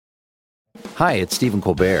Hi, it's Stephen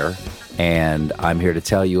Colbert, and I'm here to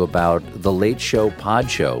tell you about The Late Show Pod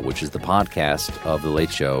Show, which is the podcast of The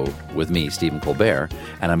Late Show with me, Stephen Colbert,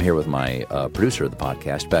 and I'm here with my producer of the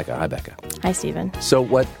podcast, Becca. Hi, Becca. Hi, Stephen. So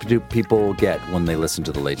what do people get when they listen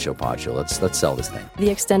to The Late Show Pod Show? Let's sell this thing.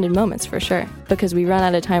 The extended moments, for sure, because we run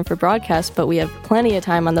out of time for broadcast, but we have plenty of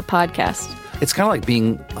time on the podcast. It's kind of like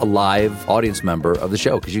being a live audience member of the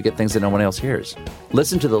show because you get things that no one else hears.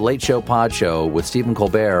 Listen to The Late Show Pod Show with Stephen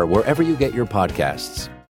Colbert wherever you get your podcasts.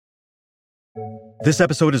 This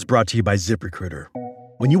episode is brought to you by ZipRecruiter.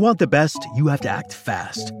 When you want the best, you have to act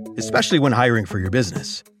fast, especially when hiring for your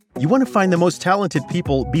business. You want to find the most talented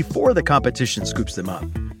people before the competition scoops them up.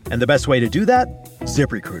 And the best way to do that?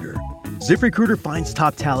 ZipRecruiter. ZipRecruiter finds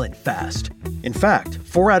top talent fast. In fact,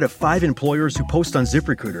 4 out of 5 employers who post on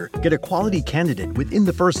ZipRecruiter get a quality candidate within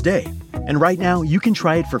the first day. And right now, you can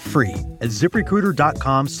try it for free at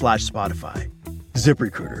ZipRecruiter.com/Spotify.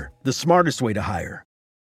 ZipRecruiter, the smartest way to hire.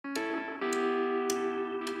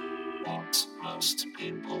 What most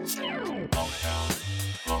people think.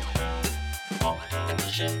 Lockdown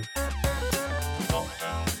edition.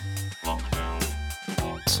 Lockdown.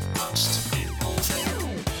 What most people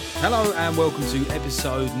think. Hello and welcome to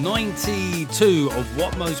episode 92 of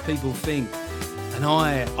What Most People Think. And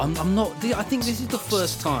I'm not. I think this is the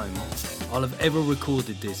first time I'll have ever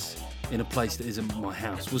recorded this in a place that isn't my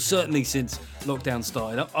house. Well, certainly since lockdown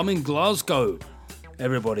started. I'm in Glasgow.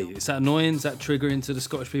 Everybody, is that annoying? Is that triggering to the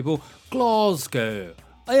Scottish people? Glasgow.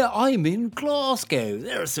 I'm in Glasgow.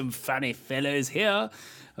 There are some funny fellows here.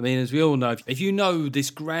 I mean, as we all know, if you know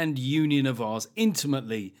this grand union of ours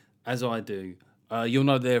intimately, as I do, you'll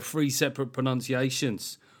know there are 3 separate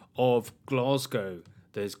pronunciations of Glasgow.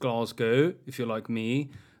 There's Glasgow, if you're like me.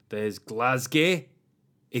 There's Glasgow,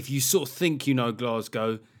 if you sort of think you know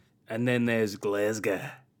Glasgow. And then there's Glasgow.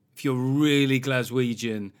 If you're really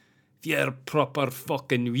Glaswegian, if you're a proper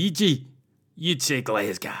fucking Ouija, you'd say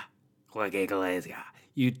Glasgow. Like a Glasgow.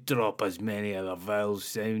 You'd drop as many of the vowel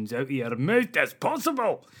sounds out of your mouth as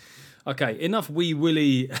possible. Okay, enough Wee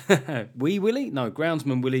Willie,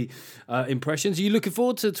 Groundsman Willie impressions. Are you looking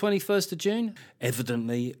forward to the 21st of June?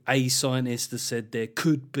 Evidently, a scientist has said there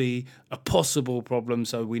could be a possible problem,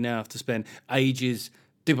 so we now have to spend ages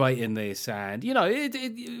debating this. And, you know,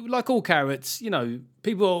 like all carrots, you know,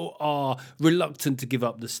 people are reluctant to give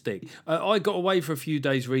up the stick. I got away for a few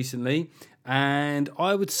days recently, and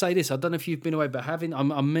I would say this, I don't know if you've been away, but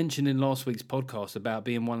I'm mentioned in last week's podcast about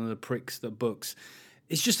being one of the pricks that books.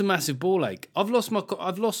 It's just a massive ball ache. I've lost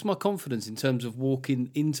my confidence in terms of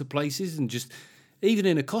walking into places and just, even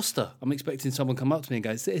in a Costa, I'm expecting someone come up to me and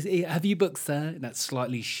go, "Have you booked, sir?" And that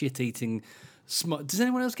slightly shit-eating smile. Does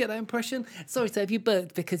anyone else get that impression? "Sorry, sir, have you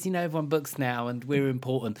booked? Because, you know, everyone books now and we're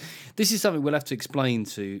important." This is something we'll have to explain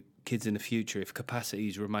to kids in the future if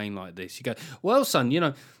capacities remain like this. You go, "Well, son, you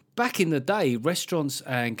know, back in the day, restaurants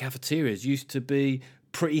and cafeterias used to be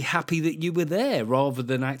pretty happy that you were there rather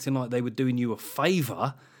than acting like they were doing you a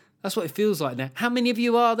favour." That's what it feels like now. "How many of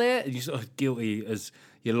you are there?" And you're sort of guilty as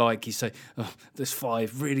you like. You say, "Oh, there's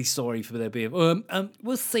 5. Really sorry for there being.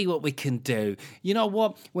 We'll see what we can do." You know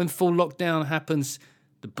what? When full lockdown happens,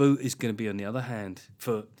 the boot is going to be on the other hand.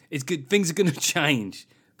 It's good. Things are going to change.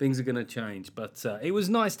 But it was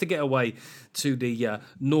nice to get away to the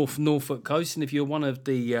Norfolk coast. And if you're one of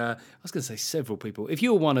the, I was going to say several people, if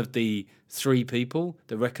you're one of the 3 people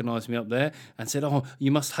that recognised me up there and said, "Oh,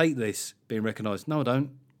 you must hate this being recognised." No, I don't.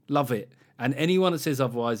 Love it. And anyone that says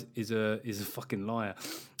otherwise is a fucking liar.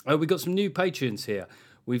 We've got some new patrons here.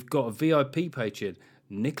 We've got a VIP patron,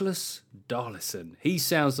 Nicholas Darlison. He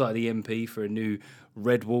sounds like the MP for a new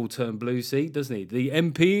red wall turned blue seat, doesn't he? The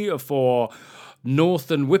MP for North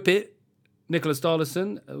and Whippet, Nicholas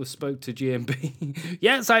Darlison, spoke to GMB.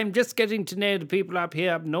 "Yes, I'm just getting to know the people up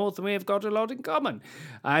here up north, and we've got a lot in common.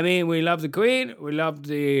 I mean, we love the Queen, we love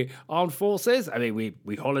the armed forces. I mean,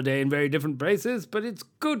 we holiday in very different places, but it's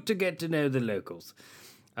good to get to know the locals."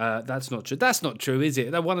 That's not true. That's not true, is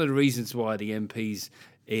it? One of the reasons why the MPs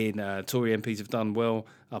Tory MPs have done well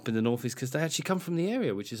up in the north is because they actually come from the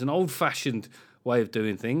area, which is an old-fashioned way of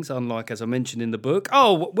doing things, unlike, as I mentioned in the book.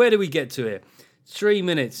 Oh, where do we get to here? 3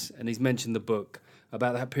 minutes, and he's mentioned the book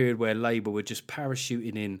about that period where Labour were just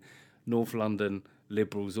parachuting in North London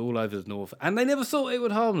Liberals all over the north, and they never thought it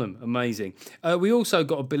would harm them. Amazing. We also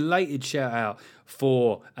got a belated shout out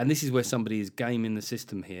for, and this is where somebody is gaming the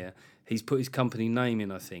system here. He's put his company name in,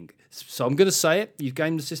 I think. So I'm going to say it. You've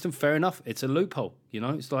gamed the system. Fair enough. It's a loophole. You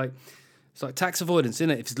know, it's like tax avoidance, isn't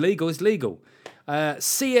it? If it's legal, it's legal.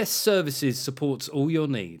 CS Services supports all your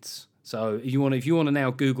needs. So if you want to now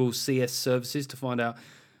Google CS Services to find out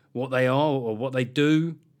what they are or what they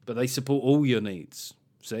do, but they support all your needs.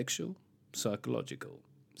 Sexual, psychological,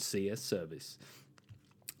 CS service.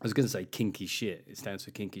 I was going to say kinky shit. It stands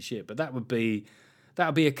for kinky shit, but that would be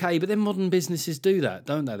okay. But then modern businesses do that,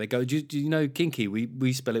 don't they? They go, do you know kinky?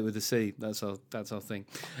 We spell it with a C. That's our thing.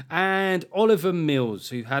 And Oliver Mills,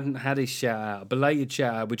 who hadn't had his shout out, a belated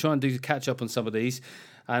shout out. We're trying to catch up on some of these.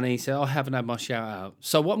 And he said, I haven't had my shout out.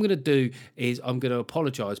 So what I'm going to do is I'm going to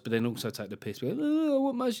apologise, but then also take the piss. Go, I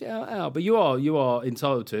want my shout out. But you are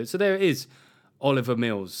entitled to it. So there it is, Oliver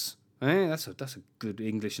Mills. That's a good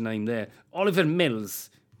English name there. Oliver Mills,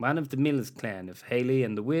 one of the Mills clan of Haley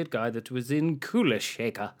and the weird guy that was in Cooler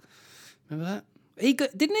Shaker. Remember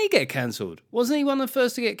that? Didn't he get cancelled? Wasn't he one of the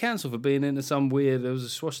first to get cancelled for being into some weird, there was a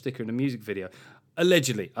swastika in a music video?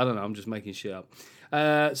 Allegedly. I don't know, I'm just making shit up.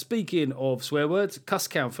 Speaking of swear words, cuss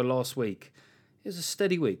count for last week. It was a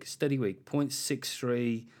steady week,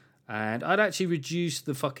 0.63. And I'd actually reduced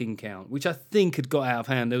the fucking count, which I think had got out of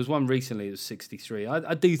hand. There was one recently, it was 63.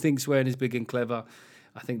 I do think swearing is big and clever.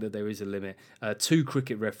 I think that there is a limit. 2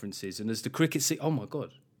 cricket references. And as the cricket... oh, my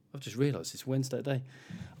God. I've just realised it's Wednesday day.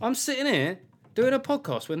 I'm sitting here doing a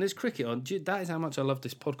podcast when there's cricket on. That is how much I love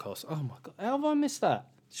this podcast. Oh, my God. How have I missed that?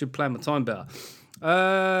 Should plan my time better.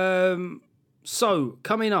 So,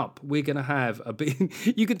 coming up, we're going to have a bit...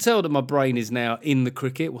 You can tell that my brain is now in the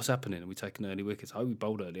cricket. What's happening? Are we taking early wickets? I hope we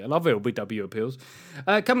bowled early. I love LBW appeals.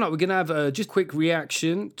 Coming up, we're going to have just a quick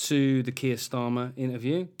reaction to the Keir Starmer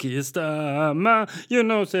interview. Keir Starmer, you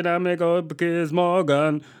know, said I make up Piers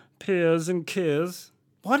Morgan, Piers and Kears.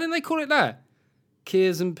 Why didn't they call it that?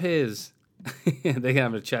 Kears and Piers. They're going to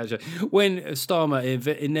have a chat show. When Starmer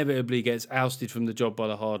inevitably gets ousted from the job by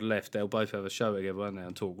the hard left, they'll both have a show together, won't they,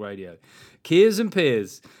 on Talk Radio. Kears and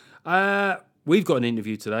Piers. We've got an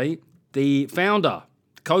interview today. The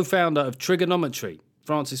co-founder of Triggernometry,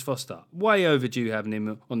 Francis Foster. Way overdue having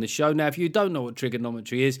him on the show. Now, if you don't know what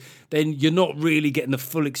Triggernometry is, then you're not really getting the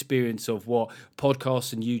full experience of what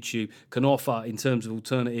podcasts and YouTube can offer in terms of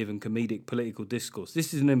alternative and comedic political discourse.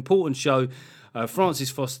 This is an important show. Francis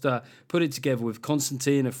Foster put it together with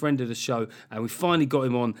Constantine, a friend of the show, and we finally got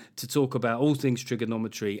him on to talk about all things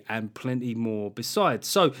trigonometry and plenty more besides.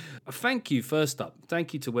 So, thank you, first up.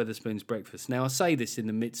 Thank you to Wetherspoon's Breakfast. Now, I say this in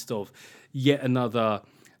the midst of yet another...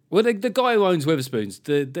 Well, the guy who owns Wetherspoons,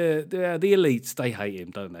 the elites, they hate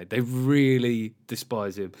him, don't they? They really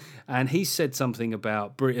despise him. And he said something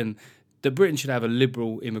about Britain, that Britain should have a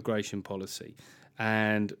liberal immigration policy.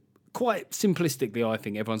 And quite simplistically, I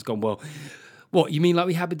think everyone's gone, well... What, you mean like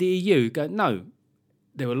we had with the EU? Go, no.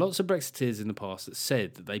 There were lots of Brexiteers in the past that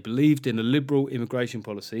said that they believed in a liberal immigration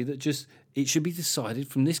policy that just, it should be decided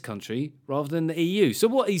from this country rather than the EU. So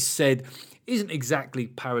what he said isn't exactly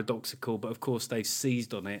paradoxical, but of course they've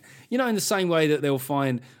seized on it. You know, in the same way that they'll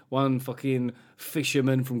find one fucking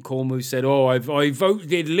fisherman from Cornwall who said, I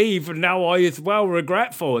voted leave and now I is well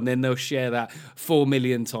regretful. And then they'll share that 4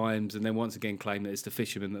 million times and then once again claim that it's the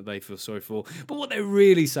fisherman that they feel sorry for. But what they're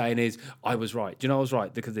really saying is, I was right. Do you know I was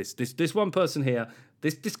right? Because this one person here,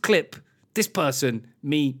 this clip, this person,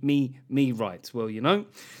 me right. Well, you know,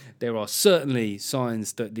 there are certainly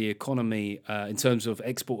signs that the economy, in terms of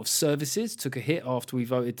export of services, took a hit after we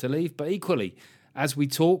voted to leave. But equally, as we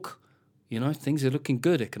talk, you know, things are looking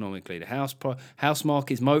good economically. The house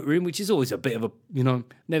market's motoring, which is always a bit of a, you know,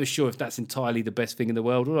 never sure if that's entirely the best thing in the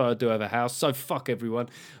world. Although I do have a house, so fuck everyone.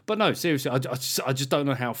 But no, seriously, I just don't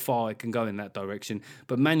know how far it can go in that direction.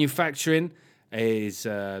 But manufacturing is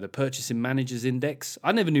the Purchasing Managers Index.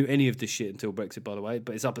 I never knew any of this shit until Brexit, by the way,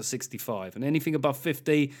 but it's up at 65. And anything above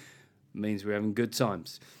 50 means we're having good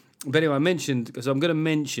times. But anyway, I mentioned, because I'm going to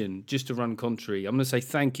mention, just to run contrary, I'm going to say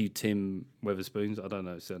thank you, Tim Wetherspoons. I don't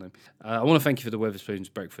know his surname. I want to thank you for the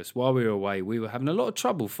Wetherspoons breakfast. While we were away, we were having a lot of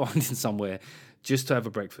trouble finding somewhere just to have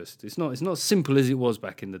a breakfast. It's not as simple as it was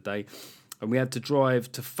back in the day. And we had to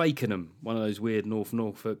drive to Fakenham, one of those weird North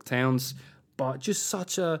Norfolk towns. But just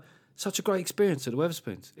such a great experience at the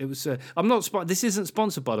Wetherspoons. It was. This isn't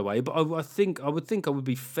sponsored, by the way, but I would think I would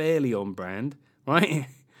be fairly on brand, right?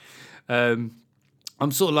 I'm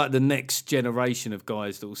sort of like the next generation of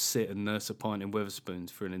guys that will sit and nurse a pint in Wetherspoons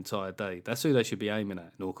for an entire day. That's who they should be aiming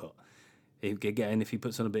at, Norcott. If he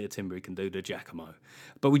puts on a bit of timber, he can do the Giacomo.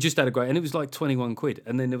 But we just had a great, and it was like 21 quid.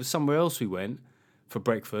 And then there was somewhere else we went for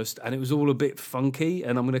breakfast, and it was all a bit funky.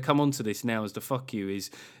 And I'm going to come on to this now as the fuck you is.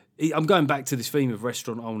 I'm going back to this theme of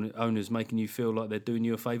restaurant owners making you feel like they're doing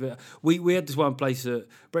you a favour. We had this one place at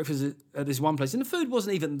breakfast at this one place, and the food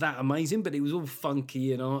wasn't even that amazing, but it was all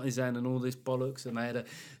funky and artisan and all this bollocks, and they had a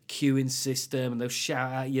queuing system, and they'll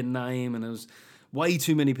shout out your name, and there was way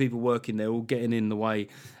too many people working there, all getting in the way,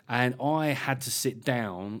 and I had to sit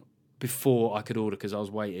down before I could order because I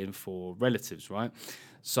was waiting for relatives, right?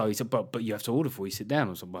 So he said, but you have to order before you sit down. I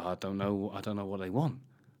was like, well, I don't know what they want.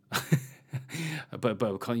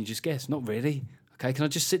 but can't you just guess? Not really. Okay, can I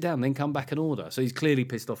just sit down and then come back and order? So he's clearly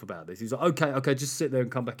pissed off about this. He's like, okay, just sit there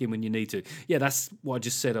and come back in when you need to. Yeah, that's what I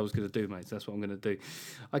just said I was going to do, mate. So that's what I'm going to do.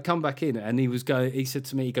 I come back in and he said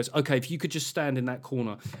to me, he goes, okay, if you could just stand in that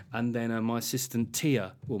corner and then my assistant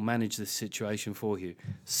Tia will manage this situation for you.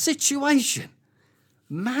 Situation?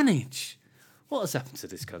 Manage? What has happened to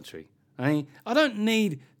this country? I don't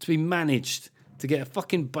need to be managed to get a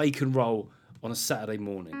fucking bacon roll on a Saturday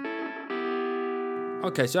morning.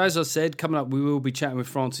 Okay, so as I said, coming up we will be chatting with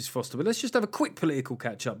Francis Foster, but let's just have a quick political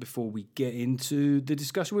catch-up before we get into the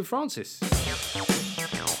discussion with Francis.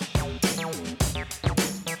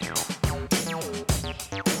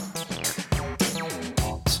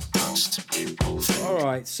 All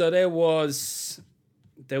right, so there was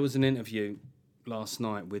an interview last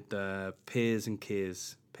night with Piers and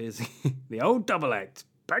Keers. The old double act,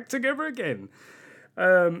 back together again.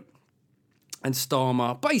 And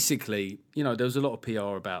Starmer, basically, there was a lot of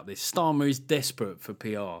PR about this. Starmer is desperate for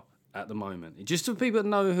PR at the moment, just for people to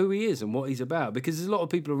know who he is and what he's about, because there's a lot of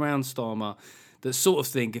people around Starmer that sort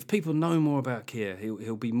of think if people know more about Keir,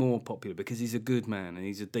 he'll be more popular because he's a good man and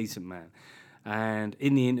he's a decent man. And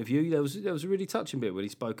in the interview, there was a really touching bit where he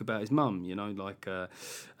spoke about his mum,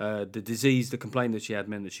 the disease, the complaint that she had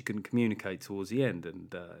meant that she couldn't communicate towards the end.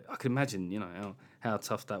 And I can imagine, how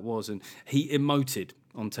tough that was. And he emoted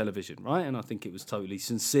on television, right? And I think it was totally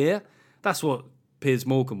sincere. That's what Piers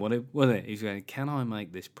Morgan wanted, wasn't it? He was going, can I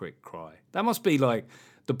make this prick cry? That must be like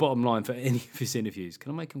the bottom line for any of his interviews.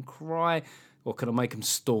 Can I make him cry or can I make him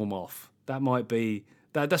storm off? That might be...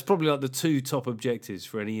 That's probably like the two top objectives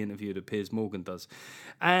for any interview that Piers Morgan does.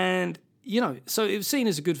 And, so it was seen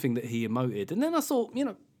as a good thing that he emoted. And then I thought,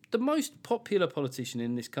 the most popular politician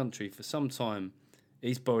in this country for some time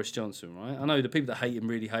is Boris Johnson, right? I know the people that hate him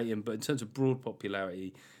really hate him, but in terms of broad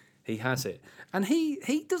popularity, he has it. And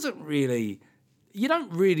he doesn't really... You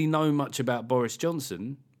don't really know much about Boris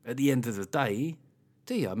Johnson at the end of the day,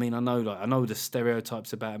 do you? I mean, I know the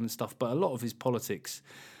stereotypes about him and stuff, but a lot of his politics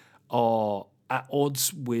are at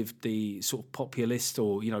odds with the sort of populist,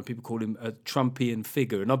 or people call him a Trumpian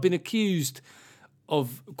figure. And I've been accused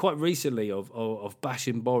of quite recently of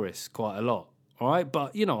bashing Boris quite a lot. All right,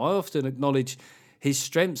 but I often acknowledge his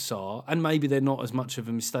strengths are, and maybe they're not as much of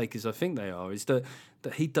a mistake as I think they are, is that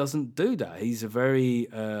he doesn't do that. He's a very,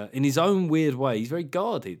 in his own weird way, he's very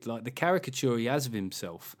guarded. Like the caricature he has of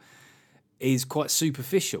himself is quite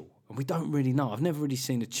superficial. And we don't really know. I've never really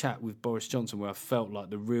seen a chat with Boris Johnson where I felt like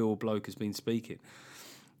the real bloke has been speaking.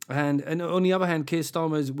 And on the other hand, Keir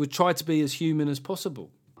Starmer would try to be as human as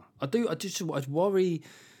possible. I worry,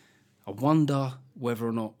 I wonder whether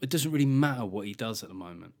or not, it doesn't really matter what he does at the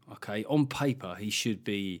moment, okay? On paper, he should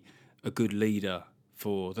be a good leader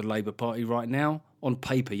for the Labour Party right now. On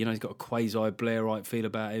paper, he's got a quasi-Blairite feel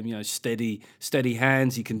about him, steady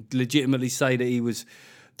hands. He can legitimately say that he was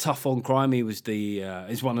tough on crime. He was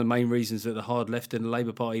is one of the main reasons that the hard left in the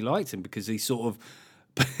Labour Party liked him, because he sort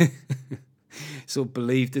of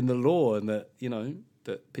believed in the law and that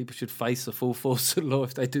that people should face the full force of the law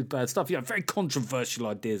if they do bad stuff. Very controversial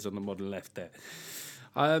ideas on the modern left there.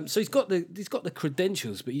 So he's got the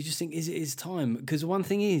credentials, but you just think, is it his time? Because one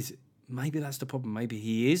thing is, maybe that's the problem. Maybe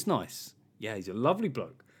he is nice. Yeah, he's a lovely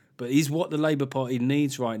bloke, but he's what the Labour Party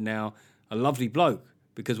needs right now, a lovely bloke.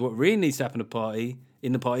 Because what really needs to happen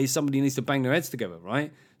in the party is somebody needs to bang their heads together,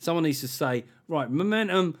 right? Someone needs to say, right,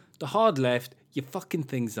 momentum, the hard left, you're fucking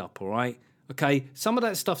things up, all right? Okay, some of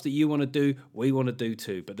that stuff that you want to do, we want to do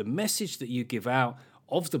too. But the message that you give out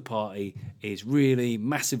of the party is really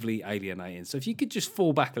massively alienating. So if you could just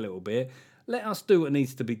fall back a little bit, let us do what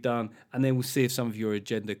needs to be done, and then we'll see if some of your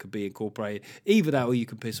agenda could be incorporated. Either that or you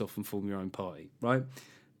can piss off and form your own party, right?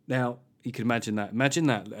 Now, you can imagine that. Imagine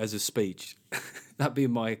that as a speech. That'd be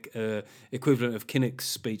my equivalent of Kinnock's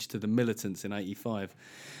speech to the militants in 85.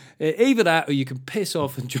 Either that or you can piss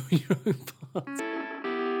off and join your own party.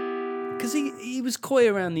 Because he was coy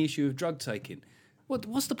around the issue of drug taking.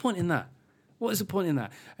 What's the point in that? What is the point in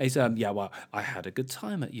that? He's, I had a good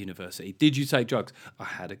time at university. Did you take drugs? I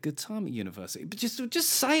had a good time at university. But just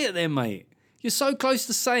say it then, mate. You're so close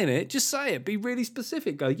to saying it. Just say it. Be really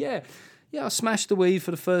specific. Go, yeah, I smashed the weed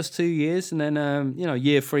for the first 2 years, and then,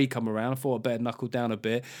 year 3 come around. I thought I'd better knuckle down a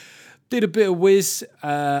bit. Did a bit of whiz,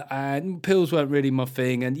 and pills weren't really my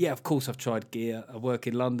thing. And yeah, of course I've tried gear. I work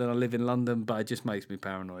in London, I live in London, but it just makes me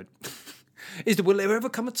paranoid. Will there ever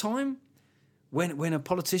come a time when a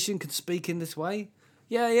politician can speak in this way?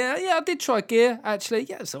 Yeah, I did try gear, actually.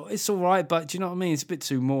 Yeah, so it's all right, but do you know what I mean? It's a bit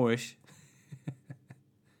too Moorish.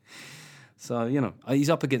 So, he's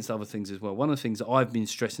up against other things as well. One of the things that I've been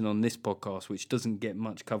stressing on this podcast, which doesn't get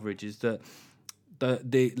much coverage, is that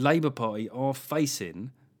the Labour Party are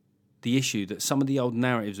facing the issue that some of the old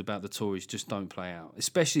narratives about the Tories just don't play out,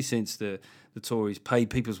 especially since the Tories paid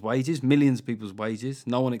people's wages, millions of people's wages.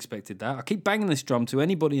 No one expected that. I keep banging this drum to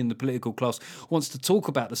anybody in the political class who wants to talk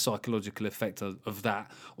about the psychological effect of that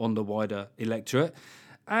on the wider electorate.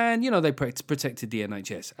 And, they protected the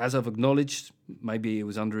NHS. As I've acknowledged, maybe it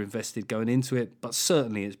was underinvested going into it, but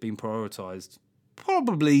certainly it's been prioritised,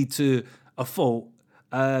 probably to a fault,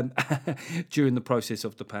 during the process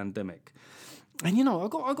of the pandemic. And, I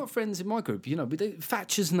got friends in my group, but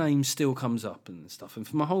Thatcher's name still comes up and stuff. And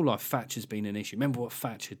for my whole life, Thatcher's been an issue. Remember what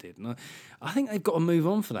Thatcher did? And I think they've got to move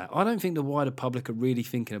on for that. I don't think the wider public are really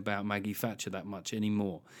thinking about Maggie Thatcher that much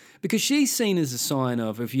anymore. Because she's seen as a sign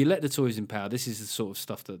of, if you let the Tories in power, this is the sort of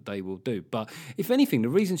stuff that they will do. But if anything, the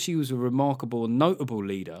reason she was a remarkable and notable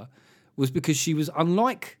leader was because she was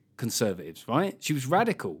unlike Conservatives, right? She was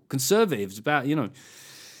radical. Conservatives about,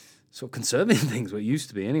 sort of conservative things, what it used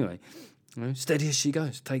to be anyway. Steady as she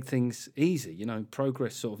goes, take things easy,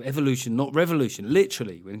 progress, sort of evolution, not revolution,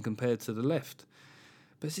 literally, when compared to the left.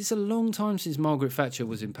 But it's a long time since Margaret Thatcher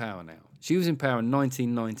was in power now. She was in power in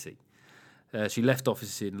 1990. She left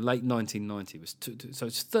office in late 1990. So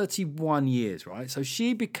it's 31 years, right? So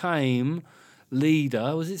she became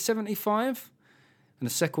leader, was it 75? And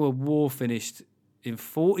the Second World War finished in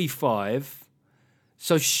 45.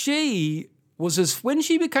 So she when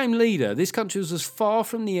she became leader, this country was as far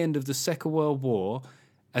from the end of the Second World War,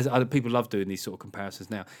 as other people love doing these sort of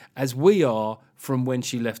comparisons now, as we are from when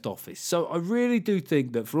she left office. So I really do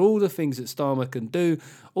think that for all the things that Starmer can do,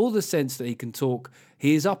 all the sense that he can talk,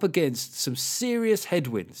 he is up against some serious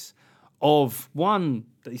headwinds of, one,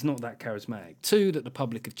 that he's not that charismatic, two, that the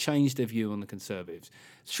public have changed their view on the Conservatives,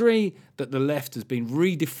 three, that the left has been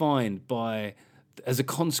redefined as a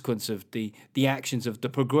consequence of the actions of the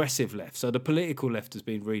progressive left. So the political left has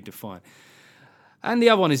been redefined. And the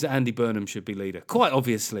other one is that Andy Burnham should be leader. Quite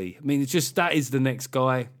obviously. I mean, it's just that is the next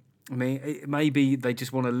guy. I mean, maybe they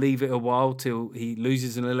just want to leave it a while till he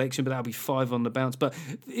loses an election, but that'll be 5 on the bounce. But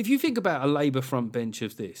if you think about a Labour front bench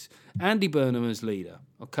of this, Andy Burnham as leader,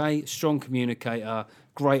 okay, strong communicator,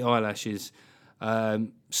 great eyelashes.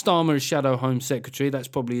 Starmer as Shadow Home Secretary, that's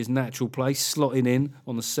probably his natural place, slotting in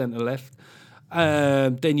on the centre left.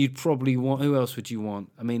 Then you'd probably want, who else would you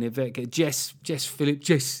want? I mean, Jess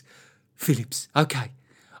Phillips. Okay.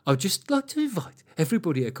 I'd just like to invite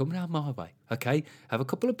everybody to come round my way. Okay. Have a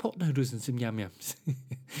couple of pot noodles and some yum yums.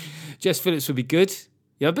 Jess Phillips would be good.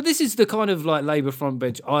 Yeah, but this is the kind of like Labour front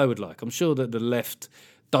bench I would like. I'm sure that the left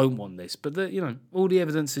don't want this, but all the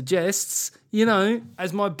evidence suggests,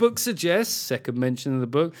 as my book suggests, second mention of the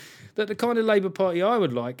book, that the kind of Labour Party I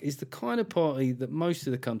would like is the kind of party that most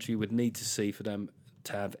of the country would need to see for them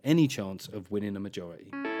to have any chance of winning a majority.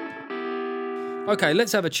 Okay,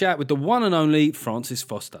 let's have a chat with the one and only Francis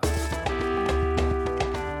Foster.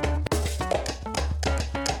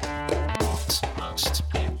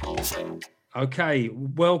 Okay,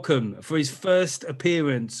 welcome for his first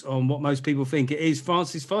appearance on What Most People Think. It is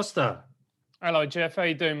Francis Foster. Hello, Jeff. How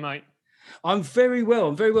you doing, mate? I'm very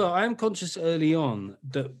well. I am conscious early on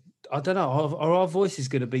that, I don't know, are our voices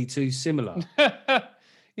going to be too similar?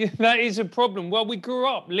 Yeah, that is a problem. Well, we grew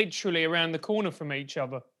up literally around the corner from each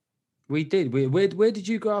other. We did. Where did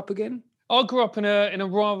you grow up again? I grew up in a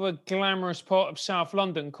rather glamorous part of South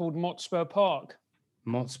London called Motspur Park.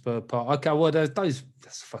 Motspur Park. Okay, well, that's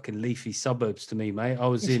fucking leafy suburbs to me, mate. I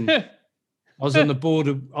was on the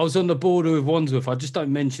border. I was on the border with Wandsworth. I just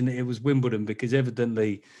don't mention that it was Wimbledon because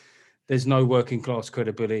evidently there's no working class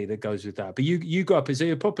credibility that goes with that. But you grew up as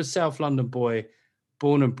a proper South London boy,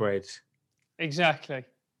 born and bred. Exactly.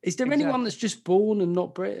 Is there anyone that's just born and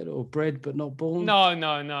not bred, or bred but not born? No.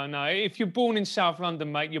 If you're born in South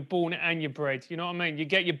London, mate, you're born and you're bred. You know what I mean? You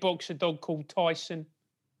get your boxer dog called Tyson.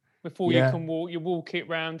 Before you can walk, you walk it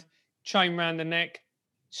round, chain round the neck,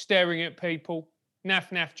 staring at people,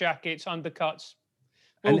 naff jackets, undercuts.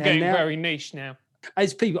 We're all getting very niche now.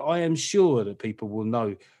 As people, I am sure that people will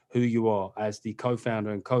know who you are as the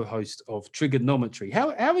co-founder and co-host of Triggernometry.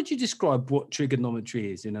 How would you describe what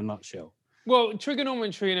Triggernometry is in a nutshell? Well,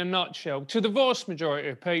 Triggernometry in a nutshell, to the vast majority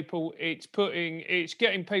of people, it's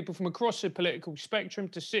getting people from across the political spectrum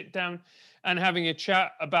to sit down and having a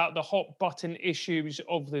chat about the hot button issues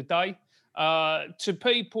of the day. To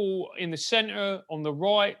people in the centre, on the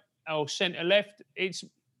right, or centre left, it's,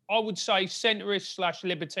 I would say,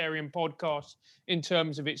 centrist/libertarian podcast in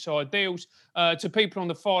terms of its ideals. To people on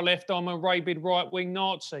the far left, I'm a rabid right-wing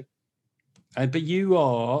Nazi. But you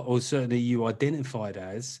are, or certainly you identified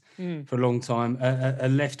as, for a long time, a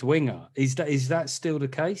left winger. Is that still the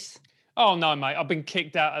case? Oh no, mate! I've been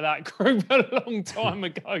kicked out of that group a long time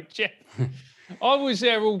ago, Jeff. I was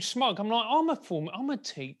there all smug. I'm like, I'm a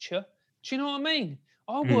teacher. Do you know what I mean?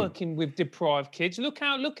 I'm working with deprived kids. Look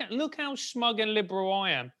how smug and liberal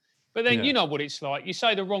I am. But then Yeah. you know what it's like. You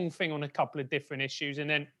say the wrong thing on a couple of different issues, and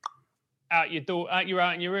then out your door, out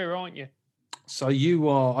your ear, aren't you? So you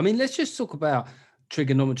are. I mean, let's just talk about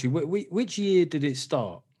trigonometry. Which year did it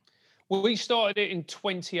start? Well, we started it in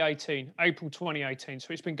 2018, April 2018.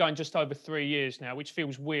 So it's been going just over 3 years now, which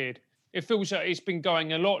feels weird. It feels like it's been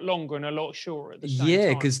going a lot longer and a lot shorter at the same Yeah,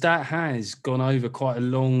 time. because that has gone over quite a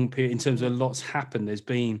long period in terms of lots happened. There's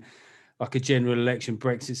been like a general election,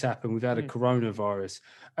 Brexit's happened. We've had a coronavirus,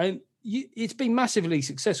 and it's been massively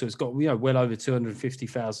successful. It's got well over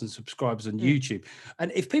 250,000 subscribers on YouTube.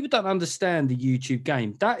 And if people don't understand the YouTube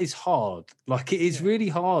game, that is hard. Like it is really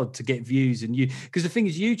hard to get views, and because the thing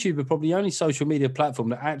is, YouTube are probably the only social media platform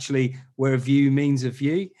that actually where a view means a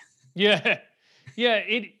view. Yeah, yeah.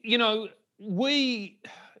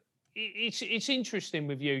 It's interesting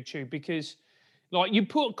with YouTube because, like, you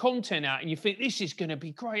put content out and you think this is going to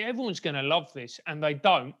be great, everyone's going to love this, and they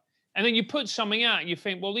don't. And then you put something out and you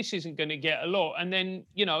think, well, this isn't going to get a lot, and then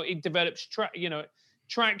it develops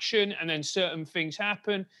traction, and then certain things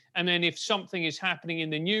happen, and then if something is happening in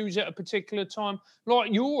the news at a particular time,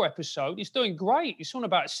 like your episode, it's doing great. It's on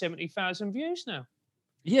about 70,000 views now.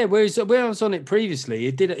 Yeah, whereas when I was on it previously,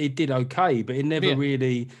 it did okay, but it never Yeah.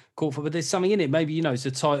 really caught for. But there's something in it. Maybe it's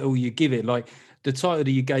the title you give it, like the title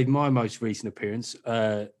that you gave my most recent appearance,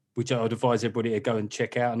 which I would advise everybody to go and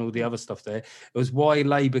check out, and all the other stuff there. It was Why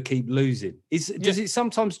Labour Keep Losing. Does it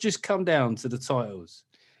sometimes just come down to the titles?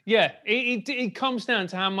 Yeah, it comes down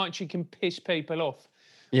to how much you can piss people off.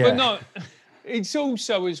 Yeah. But no, it's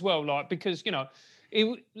also as well, like, because,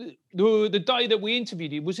 the day that we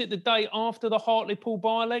interviewed you, was it the day after the Hartlepool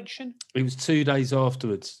by-election? It was 2 days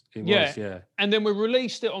afterwards. It was, yeah. And then we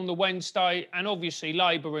released it on the Wednesday, and obviously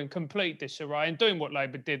Labour were in complete disarray and doing what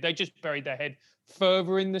Labour did. They just buried their head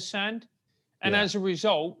further in the sand. And as a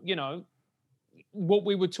result, what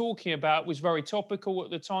we were talking about was very topical at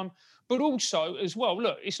the time. But also, as well,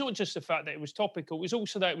 look, it's not just the fact that it was topical. It was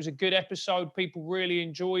also that it was a good episode. People really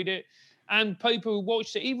enjoyed it. And people who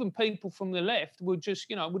watched it, even people from the left, would just,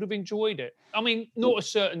 would have enjoyed it. I mean, not a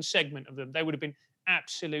certain segment of them. They would have been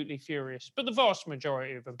absolutely furious. But the vast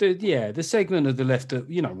majority of them. The segment of the left that,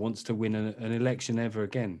 wants to win an election ever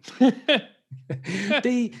again. You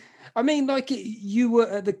were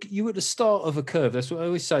at the start of a curve. That's what I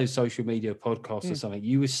always say, social media podcasts or something.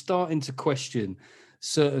 You were starting to question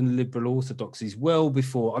certain liberal orthodoxies well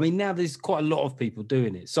before. I mean, now there's quite a lot of people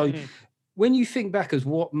doing it. So when you think back as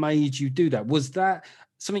what made you do that, was that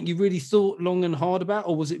something you really thought long and hard about,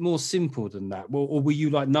 or was it more simple than that? Or were you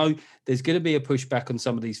like, no, there's going to be a pushback on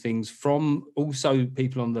some of these things from also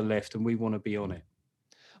people on the left, and we want to be on it?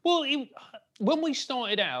 Well, when we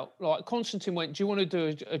started out, like, Constantine went, do you want to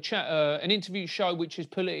do a chat, an interview show which is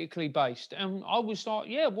politically based? And I was like,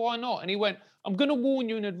 yeah, why not? And he went, I'm going to warn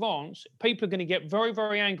you in advance. People are going to get very,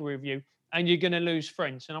 very angry with you, and you're going to lose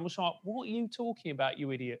friends. And I was like, what are you talking about,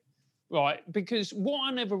 you idiot? Right? Because what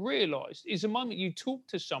I never realised is the moment you talk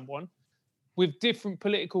to someone with different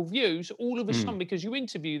political views, all of a sudden, because you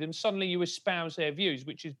interview them, suddenly you espouse their views,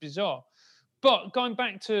 which is bizarre. But going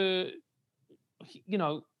back to,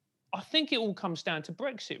 I think it all comes down to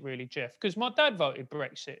Brexit, really, Jeff, because my dad voted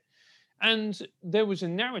Brexit. And there was a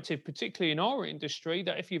narrative, particularly in our industry,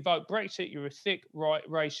 that if you vote Brexit, you're a thick, right,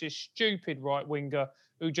 racist, stupid right-winger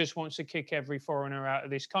who just wants to kick every foreigner out of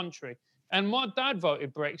this country. And my dad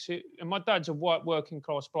voted Brexit, and my dad's a white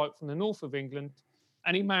working-class bloke from the north of England,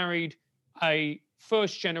 and he married a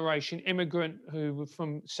first-generation immigrant who was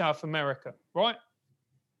from South America, right?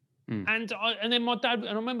 And then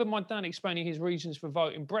I remember my dad explaining his reasons for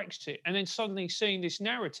voting Brexit, and then suddenly seeing this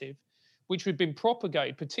narrative, which had been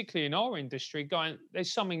propagated, particularly in our industry, going,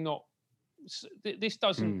 there's something this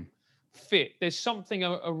doesn't fit. There's something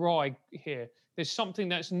awry here. There's something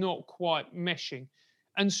that's not quite meshing.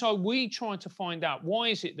 And so we tried to find out, why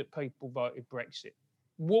is it that people voted Brexit?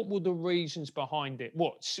 What were the reasons behind it?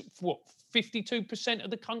 What 52%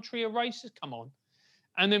 of the country are racist? Come on.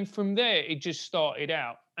 And then from there, it just started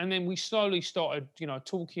out. And then we slowly started,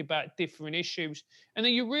 talking about different issues. And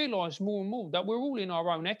then you realise more and more that we're all in our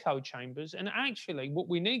own echo chambers. And actually, what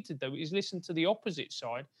we need to do is listen to the opposite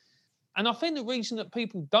side. And I think the reason that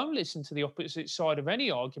people don't listen to the opposite side of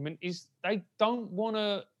any argument is they don't want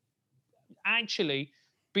to actually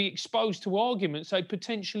be exposed to arguments they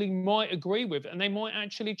potentially might agree with, and they might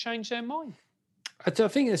actually change their mind. I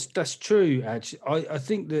think that's true. Actually, I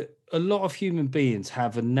think that a lot of human beings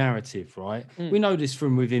have a narrative, right? We know this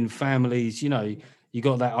from within families. You know, you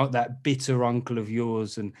got that bitter uncle of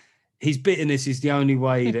yours, and his bitterness is the only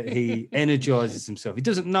way that he energizes himself. He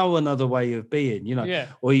doesn't know another way of being, you know. Yeah.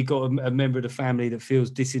 Or you got a member of the family that feels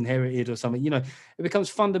disinherited or something. You know, it becomes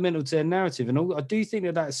fundamental to their narrative, and I do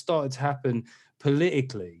think that started to happen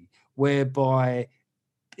politically, whereby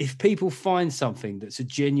if people find something that's a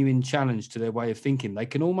genuine challenge to their way of thinking, they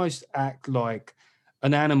can almost act like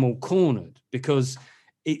an animal cornered because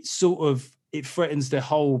it threatens their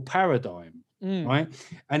whole paradigm, right?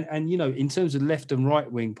 And you know, in terms of left and right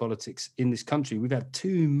wing politics in this country, we've had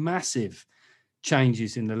two massive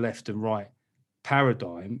changes in the left and right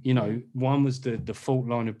paradigm. You know, one was the fault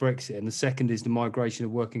line of Brexit, and the second is the migration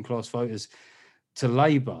of working class voters to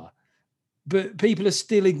Labour. But people are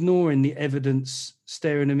still ignoring the evidence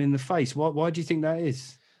staring them in the face. Why do you think that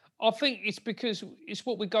is? I think it's because it's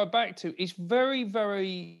what we go back to. It's very,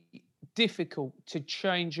 very difficult to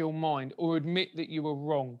change your mind or admit that you were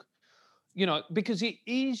wrong. You know, because the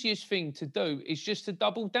easiest thing to do is just to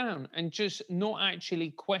double down and just not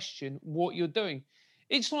actually question what you're doing.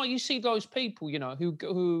 It's like you see those people, you know,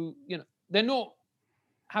 who you know, they're not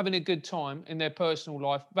having a good time in their personal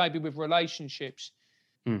life, maybe with relationships,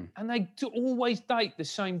 and they always date the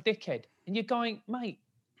same dickhead. And you're going, mate,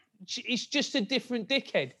 it's just a different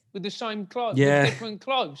dickhead with the same clothes, with different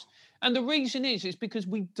clothes. And the reason is because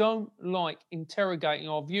we don't like interrogating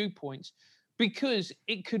our viewpoints because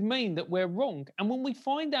it could mean that we're wrong. And when we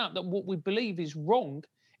find out that what we believe is wrong,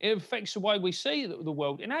 it affects the way we see the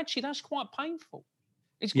world. And actually, that's quite painful.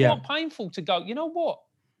 It's quite painful to go, you know what?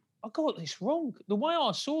 I got this wrong. The way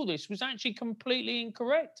I saw this was actually completely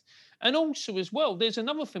incorrect. And also, as well, there's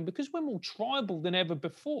another thing because we're more tribal than ever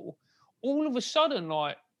before. All of a sudden,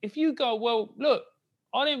 like, if you go, well, look,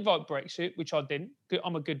 I didn't vote Brexit, which I didn't.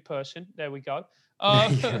 I'm a good person. There we go.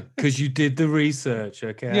 Because you did the research,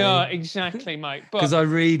 okay? Yeah, exactly, mate. Because I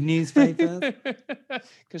read newspapers.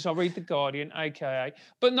 Because I read The Guardian, aka.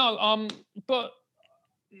 But no, but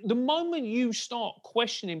the moment you start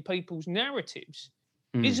questioning people's narratives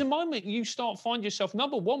is the moment you start find yourself,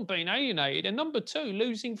 number one, being alienated, and number two,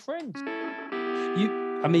 losing friends.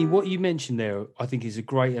 I mean, what you mentioned there, I think, is a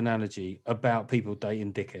great analogy about people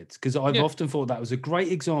dating dickheads. Because I've often thought that was a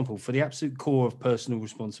great example for the absolute core of personal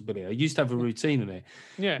responsibility. I used to have a routine on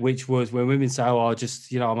it, which was when women say, "Oh,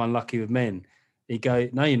 I'm unlucky with men." You go,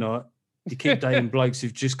 "No, you're not. You keep dating blokes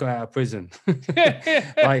who've just got out of prison."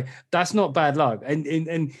 Like, that's not bad luck,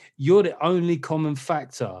 and you're the only common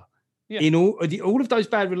factor in all of those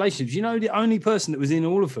bad relationships. You know, the only person that was in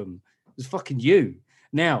all of them was fucking you.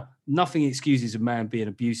 Now, nothing excuses a man being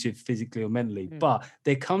abusive physically or mentally, but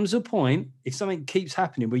there comes a point if something keeps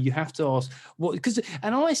happening where you have to ask what,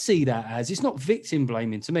 and I see that as, it's not victim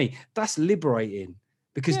blaming to me. That's liberating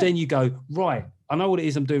because then you go, right, I know what it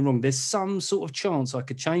is I'm doing wrong. There's some sort of chance I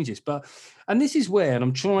could change this. And this is where, and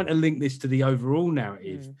I'm trying to link this to the overall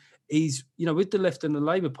narrative, is, you know, with the left and the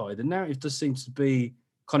Labour Party, the narrative just seems to be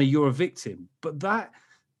kind of you're a victim, but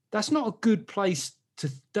that's not a good place.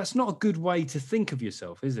 That's not a good way to think of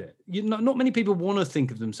yourself, is it? Not many people want to think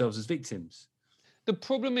of themselves as victims. The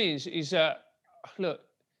problem is that, look,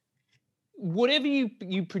 whatever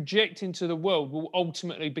you project into the world will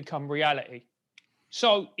ultimately become reality.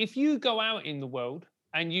 So if you go out in the world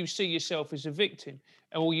and you see yourself as a victim,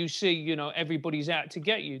 or you see, you know, everybody's out to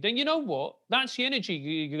get you, then you know what? That's the energy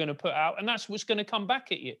you're going to put out, and that's what's going to come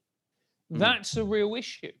back at you. That's the real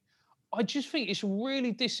issue. I just think it's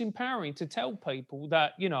really disempowering to tell people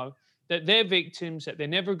that, you know, that they're victims, that they're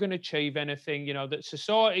never going to achieve anything, you know, that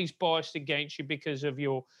society's biased against you because of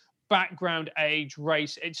your background, age,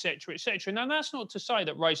 race, etc., etc. Now, that's not to say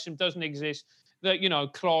that racism doesn't exist, that, you know,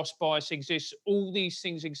 class bias exists, all these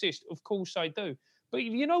things exist. Of course they do. But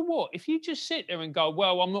you know what? If you just sit there and go,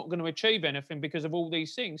 well, I'm not going to achieve anything because of all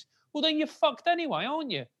these things, well, then you're fucked anyway,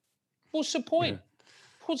 aren't you? What's the point?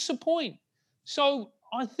 What's the point? So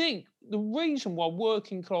I think the reason why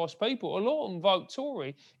working class people, a lot of them vote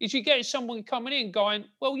Tory, is you get someone coming in going,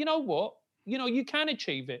 well, you know what? You know, you can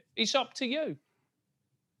achieve it. It's up to you.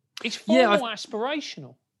 It's far more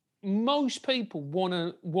aspirational. Most people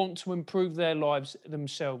want to improve their lives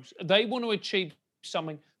themselves. They want to achieve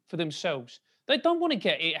something for themselves. They don't want to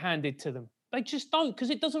get it handed to them. They just don't, because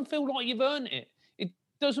it doesn't feel like you've earned it. It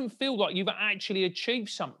doesn't feel like you've actually achieved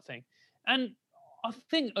something. And I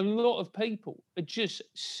think a lot of people are just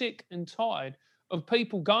sick and tired of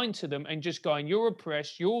people going to them and just going, you're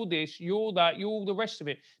oppressed, you're this, you're that, you're all the rest of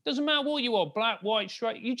it. Doesn't matter what you are, black, white,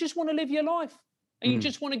 straight. You just want to live your life and you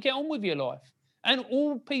just want to get on with your life. And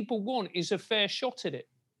all people want is a fair shot at it.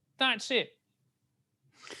 That's it.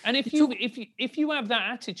 And if you have that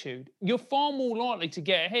attitude, you're far more likely to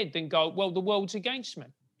get ahead than go, well, the world's against me.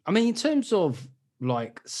 I mean, in terms of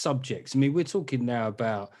like subjects, I mean, we're talking now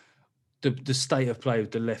about the state of play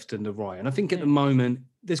of the left and the right. And I think at the moment,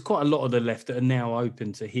 there's quite a lot of the left that are now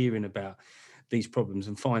open to hearing about these problems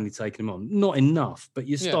and finally taking them on. Not enough, but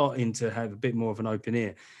you're starting to have a bit more of an open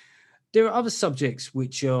ear. There are other subjects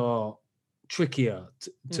which are trickier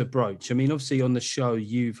to broach. I mean, obviously on the show,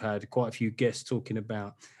 you've had quite a few guests talking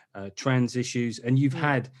about trans issues, and you've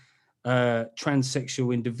had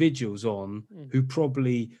transsexual individuals on who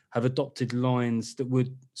probably have adopted lines that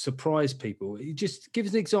would surprise people. Just give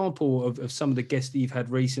us an example of some of the guests that you've had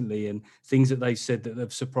recently and things that they've said that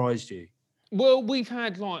have surprised you. Well, we've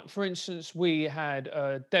had, like, for instance, we had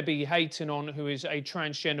Debbie Hayton on, who is a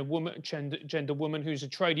transgender woman, gender woman, who's a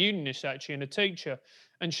trade unionist actually and a teacher,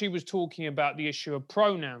 and she was talking about the issue of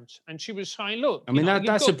pronouns, and she was saying, "Look, I mean,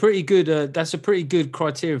 that's a pretty good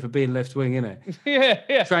criteria for being left wing, isn't it?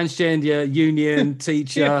 Yeah. Transgender, union,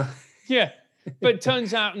 teacher. Yeah. But it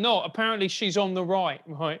turns out not. Apparently, she's on the right,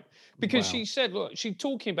 because she said, look, she's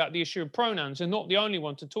talking about the issue of pronouns, and not the only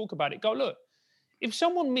one to talk about it. Go, look. If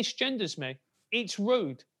someone misgenders me, it's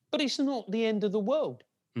rude, but it's not the end of the world.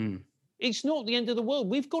 It's not the end of the world.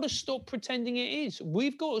 We've got to stop pretending it is.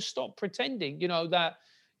 We've got to stop pretending, that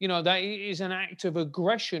it is an act of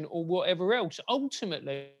aggression or whatever else.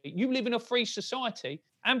 Ultimately, you live in a free society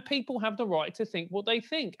and people have the right to think what they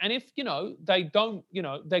think. And if, they don't,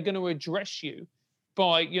 they're going to address you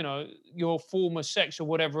by, your former sex or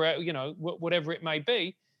whatever, whatever it may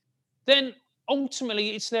be, then ultimately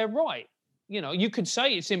it's their right. You could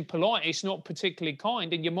say it's impolite, it's not particularly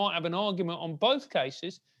kind, and you might have an argument on both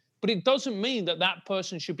cases, but it doesn't mean that that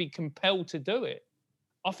person should be compelled to do it.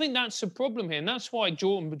 I think that's the problem here, and that's why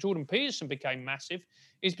Jordan Peterson became massive,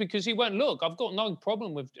 is because he went, look, I've got no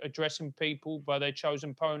problem with addressing people by their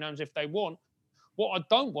chosen pronouns if they want. What I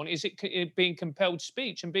don't want is it being compelled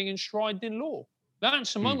speech and being enshrined in law.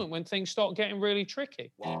 That's the moment when things start getting really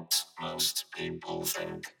tricky. What most people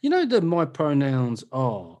think. That my pronouns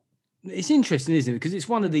are. It's interesting, isn't it? Because it's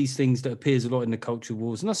one of these things that appears a lot in the culture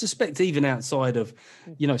wars. And I suspect even outside of,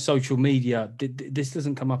 social media, this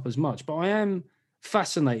doesn't come up as much. But I am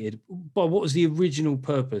fascinated by what was the original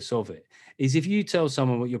purpose of it. Is if you tell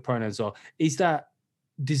someone what your pronouns are, is that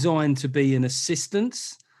designed to be an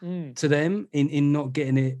assistance to them in not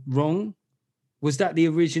getting it wrong? Was that the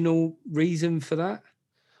original reason for that?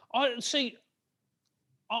 I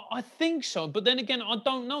think so. But then again, I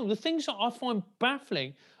don't know. The things that I find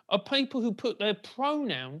baffling are people who put their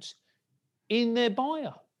pronouns in their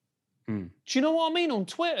bio. Do you know what I mean? On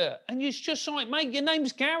Twitter. And it's just like, mate, your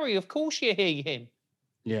name's Gary. Of course you're he, him.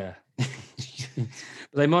 Yeah.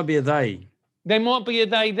 They might be a they. They might be a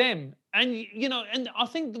they, them. And, and I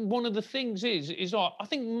think one of the things is like, I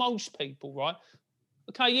think most people, right?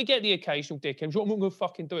 Okay, you get the occasional dickhead. I'm not going to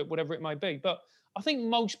fucking do it, whatever it may be. But I think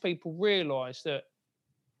most people realise that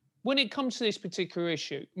when it comes to this particular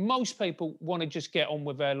issue, most people want to just get on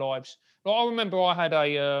with their lives. Like, I remember I had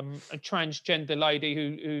a transgender lady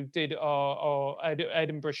who did our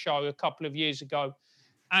Edinburgh show a couple of years ago,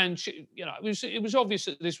 and she, it was obvious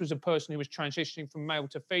that this was a person who was transitioning from male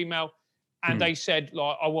to female, and they said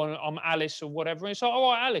like, I'm Alice or whatever. And it's like,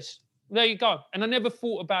 all right, Alice, there you go. And I never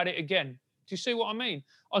thought about it again. Do you see what I mean?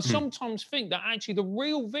 I sometimes think that actually the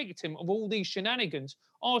real victim of all these shenanigans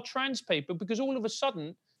are trans people, because all of a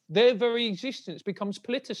sudden their very existence becomes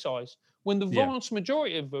politicised when the vast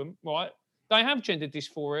majority of them, right, they have gender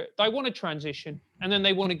dysphoria, they want to transition, and then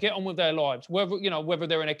they want to get on with their lives, whether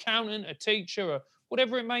they're an accountant, a teacher, or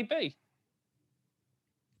whatever it may be.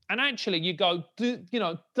 And actually you go,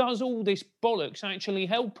 does all this bollocks actually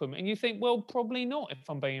help them? And you think, well, probably not, if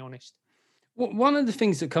I'm being honest. Well, one of the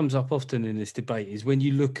things that comes up often in this debate is when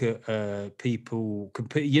you look at people,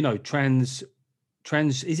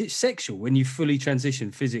 trans, is it sexual when you fully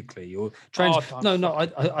transition physically or trans?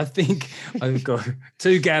 I think I've got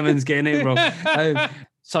two gammons getting it wrong.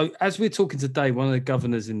 So as we're talking today, one of the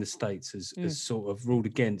governors in the States has sort of ruled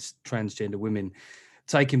against transgender women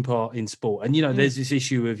taking part in sport. And, there's this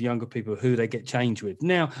issue of younger people who they get changed with.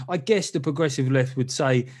 Now, I guess the progressive left would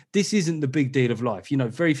say this isn't the big deal of life.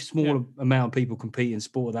 Very small amount of people compete in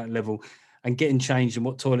sport at that level and getting changed and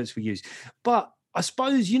what toilets we use. But I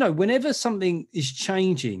suppose, whenever something is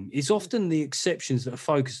changing, it's often the exceptions that are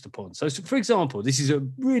focused upon. So, for example, this is a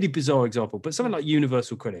really bizarre example, but something like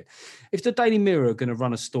universal credit. If the Daily Mirror are going to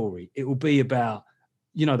run a story, it will be about,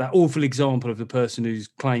 that awful example of the person whose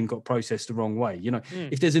claim got processed the wrong way.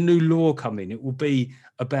 If there's a new law coming, it will be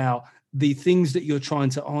about the things that you're trying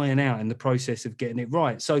to iron out in the process of getting it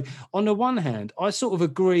right. So on the one hand, I sort of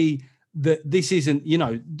agree that this isn't, you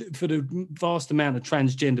know, for the vast amount of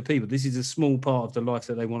transgender people, this is a small part of the life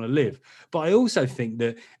that they want to live. But I also think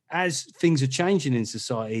that as things are changing in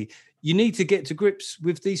society, you need to get to grips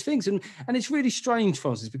with these things. And it's really strange,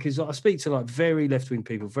 Francis, because I speak to like very left-wing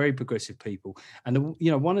people, very progressive people. And,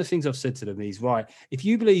 you know, one of the things I've said to them is, right, if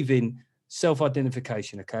you believe in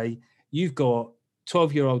self-identification, okay, you've got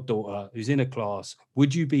 12-year-old daughter who's in a class,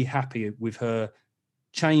 would you be happy with her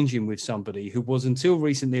changing with somebody who was until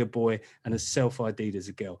recently a boy and has self-ID'd as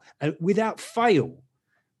a girl? And without fail,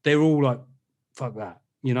 they're all like, fuck that.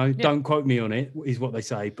 You know, don't quote me on it, is what they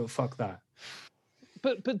say, but fuck that.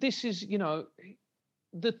 But this is, you know,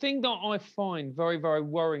 the thing that I find very, very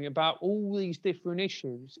worrying about all these different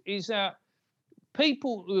issues is that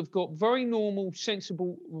people who have got very normal,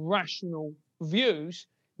 sensible, rational views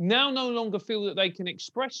now no longer feel that they can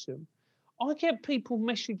express them. I get people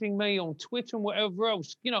messaging me on Twitter and whatever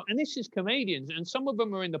else, you know, and this is comedians, and some of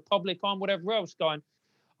them are in the public eye and whatever else, going,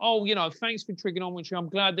 oh, you know, thanks for Triggernometry. I'm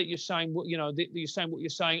glad that you're saying what, you know, that you're saying what you're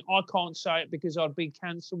saying. I can't say it because I'd be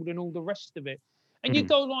cancelled and all the rest of it. And you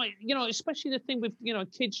go like, you know, especially the thing with, you know,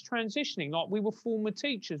 kids transitioning, like we were former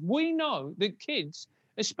teachers. We know that kids,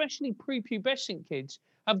 especially prepubescent kids,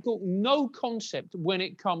 have got no concept when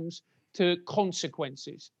it comes to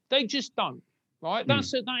consequences. They just don't, right? That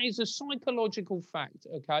is a psychological fact,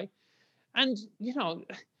 okay? And, you know,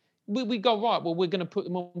 we go, right, well, we're going to put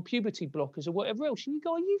them on puberty blockers or whatever else. And you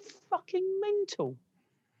go, are you fucking mental?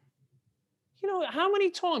 You know, how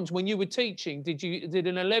many times when you were teaching did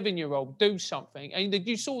an 11-year-old do something and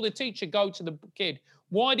you saw the teacher go to the kid,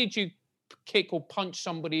 why did you kick or punch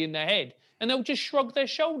somebody in the head? And they'll just shrug their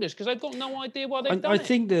shoulders because they've got no idea why they've done it. I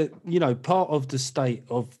think that, you know, part of the state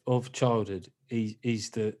of childhood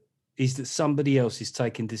is that somebody else is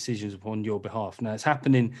taking decisions upon your behalf. Now, it's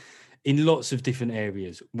happening in lots of different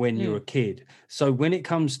areas when you're a kid. So when it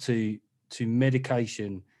comes to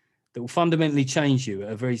medication that will fundamentally change you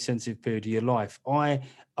at a very sensitive period of your life, I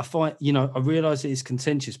find, you know, I realize that it's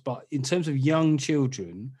contentious, but in terms of young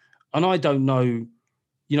children, and I don't know,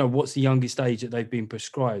 you know, what's the youngest age that they've been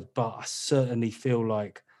prescribed, but I certainly feel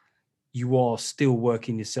like you are still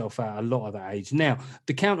working yourself out a lot of that age. Now,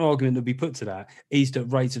 the counter argument that would be put to that is that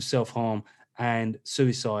rates of self-harm and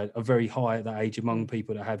suicide are very high at that age among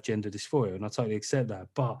people that have gender dysphoria, and I totally accept that.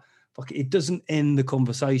 But fuck, it doesn't end the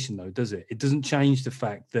conversation, though, does it? It doesn't change the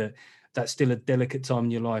fact that that's still a delicate time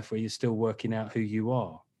in your life where you're still working out who you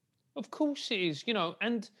are. Of course it is, you know,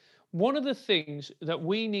 and one of the things that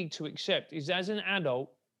we need to accept is as an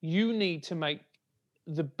adult, you need to make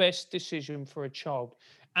the best decision for a child.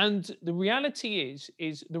 And the reality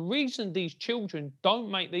is the reason these children don't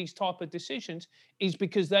make these type of decisions is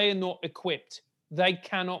because they are not equipped. They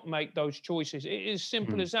cannot make those choices. It is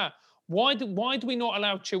simple as that. Why do we not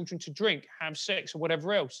allow children to drink, have sex, or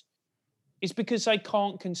whatever else? It's because they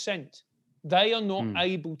can't consent. They are not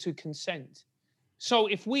able to consent. So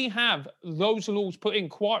if we have those laws put in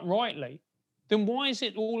quite rightly, then why is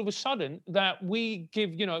it all of a sudden that we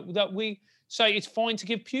give, you know, that we say it's fine to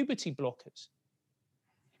give puberty blockers?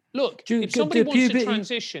 Look, if somebody wants to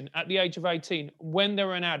transition at the age of 18 when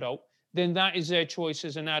they're an adult, then that is their choice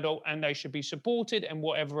as an adult and they should be supported and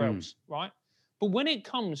whatever else, right? But when it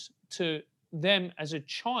comes to them as a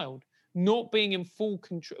child not being in full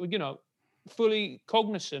control, you know, fully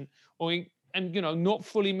cognizant and, you know, not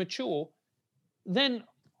fully mature, then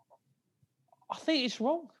I think it's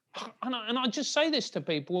wrong. And I just say this to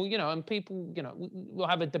people, you know, and people, you know, will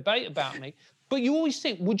have a debate about me. But you always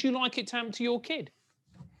think, would you like it to happen to your kid?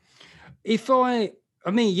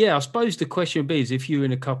 I mean, yeah, I suppose the question would be is if you're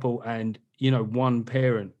in a couple and, you know, one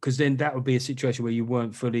parent, because then that would be a situation where you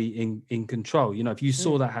weren't fully in control. You know, if you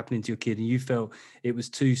saw that happening to your kid and you felt it was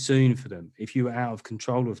too soon for them, if you were out of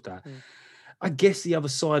control of that, I guess the other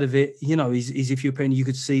side of it, you know, is if you're a parent, you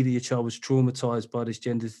could see that your child was traumatized by this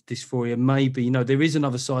gender dysphoria. Maybe, you know, there is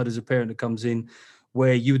another side as a parent that comes in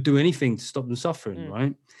where you would do anything to stop them suffering,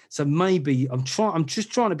 right? So maybe I'm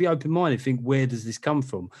just trying to be open-minded, think, where does this come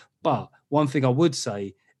from? But one thing I would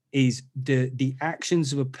say is the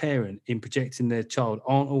actions of a parent in projecting their child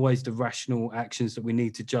aren't always the rational actions that we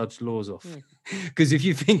need to judge laws off. Because if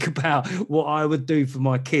you think about what I would do for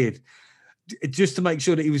my kid, just to make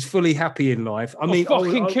sure that he was fully happy in life. I mean,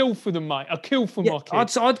 fucking kill for them, mate. I'd kill for my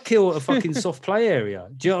kid. I'd kill a fucking soft play area.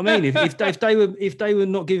 Do you know what I mean? If they were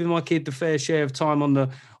not giving my kid the fair share of time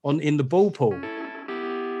in the ball pool.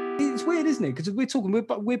 It's weird, isn't it? Because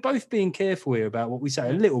we're both being careful here about what we say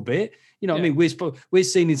a little bit. You know what I mean? We're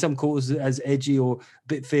seen in some quarters as edgy or a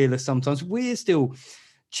bit fearless sometimes. We're still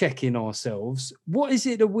checking ourselves. What is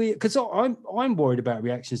it that because I'm worried about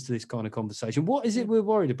reactions to this kind of conversation. What is it we're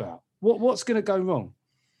worried about? What's going to go wrong?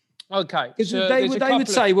 Okay. Because So they would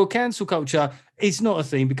say, well, cancel culture is not a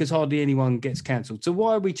thing because hardly anyone gets cancelled. So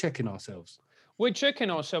why are we checking ourselves? We're checking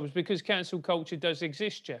ourselves because cancel culture does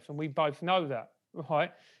exist, Jeff, and we both know that,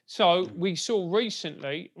 right? So we saw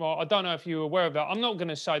recently, well, I don't know if you're aware of that. I'm not going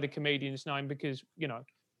to say the comedian's name because,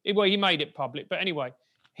 he made it public. But anyway,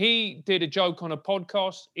 he did a joke on a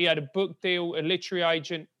podcast. He had a book deal, a literary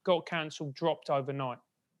agent, got cancelled, dropped overnight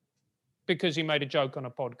because he made a joke on a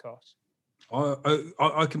podcast.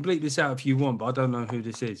 I can bleep this out if you want, but I don't know who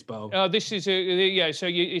this is. But this is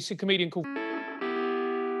it's a comedian called.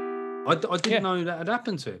 I didn't know that had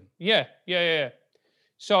happened to him. Yeah.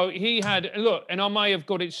 So he had and I may have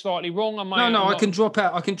got it slightly wrong. I can drop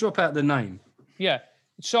out the name. Yeah.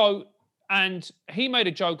 So, and he made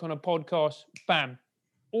a joke on a podcast. Bam!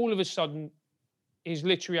 All of a sudden, his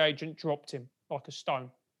literary agent dropped him like a stone.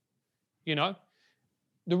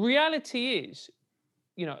 The reality is,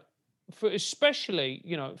 especially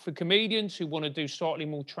for comedians who want to do slightly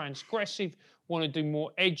more transgressive, want to do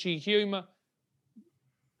more edgy humor.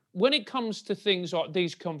 When it comes to things like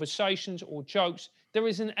these conversations or jokes, there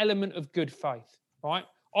is an element of good faith, right?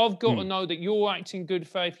 I've got to know that you're acting in good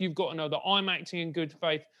faith. You've got to know that I'm acting in good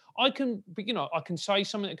faith. I can say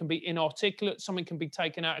something that can be inarticulate, something can be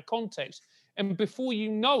taken out of context. And before you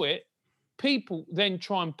know it, people then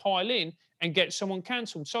try and pile in and get someone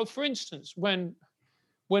cancelled. So for instance, when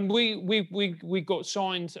we got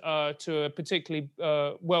signed to a particularly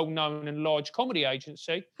well-known and large comedy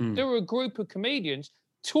agency, there were a group of comedians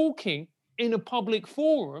talking in a public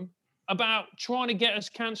forum about trying to get us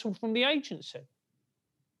cancelled from the agency.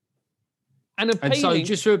 And so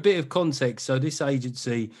just for a bit of context, so this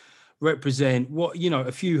agency represent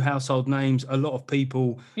a few household names, a lot of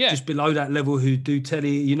people just below that level who do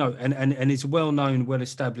telly, and it's a well-known,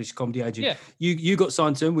 well-established comedy agent. Yeah. You got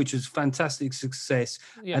signed to them, which was fantastic success.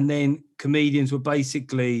 Yeah. And then comedians were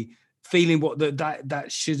basically feeling that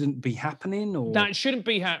shouldn't be happening, or that shouldn't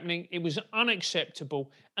be happening. It was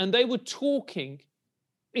unacceptable. And they were talking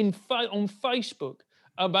on Facebook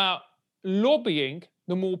about lobbying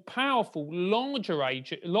the more powerful,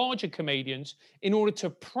 larger comedians in order to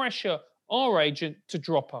pressure our agent to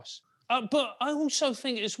drop us. But I also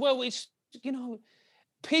think as well, it's,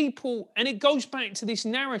 people, and it goes back to this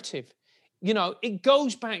narrative. It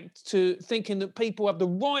goes back to thinking that people have the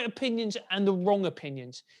right opinions and the wrong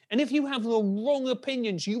opinions. And if you have the wrong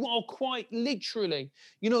opinions, you are quite literally,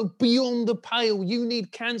 beyond the pale. You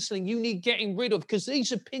need cancelling, you need getting rid of, because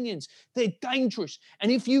these opinions, they're dangerous.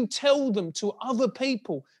 And if you tell them to other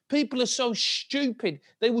people are so stupid,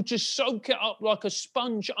 they will just soak it up like a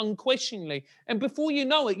sponge unquestioningly. And before you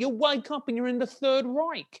know it, you'll wake up and you're in the Third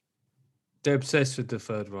Reich. They're obsessed with the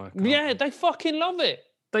Third Reich. Yeah, they fucking love it.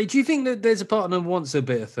 Do you think that there's a partner who wants a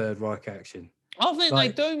bit of Third Reich action? I think they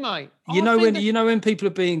do, mate. When people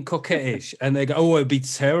are being coquettish and they go, "Oh, it'd be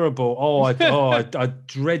terrible. I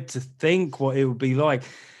dread to think what it would be like."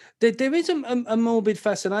 There is a morbid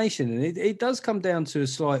fascination, and it does come down to a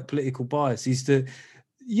slight political bias. Is that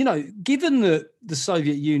given that the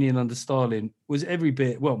Soviet Union under Stalin was every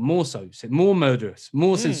bit more murderous,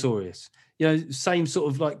 more censorious. Same sort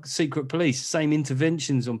of like secret police, same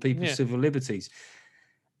interventions on people's civil liberties.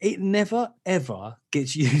 It never, ever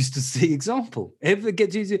gets used as the example. Ever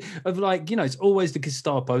gets used of it's always the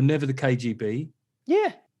Gestapo, never the KGB.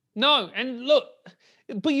 Yeah. No, and look,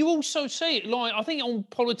 but you also see it, I think on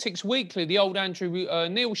Politics Weekly, the old Andrew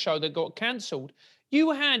Neil show that got cancelled, you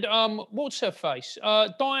had, what's her face?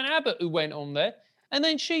 Diane Abbott, who went on there. And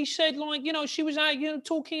then she said, she was out,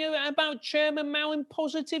 talking about Chairman Mao in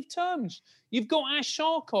positive terms. You've got Ash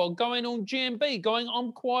Sarkar going on GMB, going,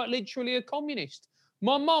 I'm quite literally a communist.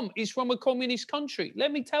 My mum is from a communist country.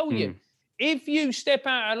 Let me tell you, if you step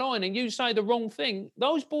out of line and you say the wrong thing,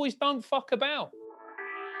 those boys don't fuck about.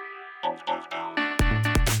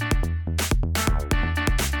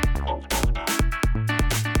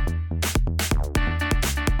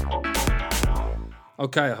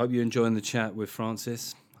 Okay, I hope you're enjoying the chat with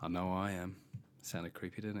Francis. I know I am. Sounded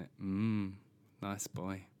creepy, didn't it? Nice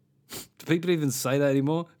boy. Do people even say that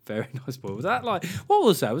anymore? Very nice boy. Was that what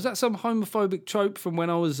was that? Was that some homophobic trope from when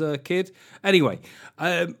I was a kid? Anyway,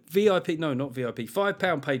 VIP, no, not VIP, £5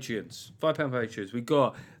 Patreons. £5 Patreons. We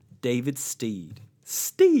got David Steed.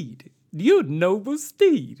 You noble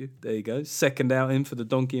steed. There you go. Second outing for the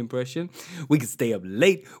donkey impression. We can stay up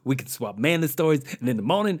late. We can swap man stories. And in the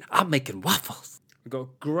morning, I'm making waffles. We've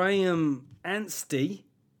got Graham Anstey.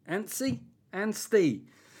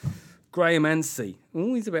 Graham Anstey.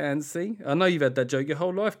 Oh, he's a bit antsy. I know you've had that joke your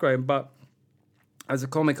whole life, Graham, but As a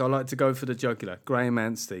comic, I like to go for the jugular. Graham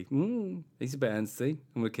Anstey. He's a bit Anstey.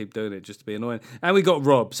 I'm going to keep doing it just to be annoying. And we got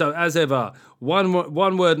Rob. So, as ever,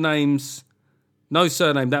 one word names, no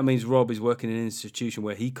surname. That means Rob is working in an institution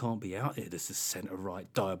where he can't be out here. This is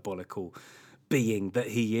centre-right, diabolical being that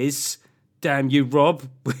he is. Damn you, Rob,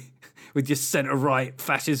 with your centre-right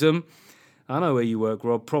fascism. I know where you work,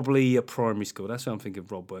 Rob. Probably a primary school. That's where I'm thinking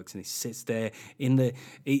Rob works. And he sits there in the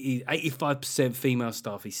 85% female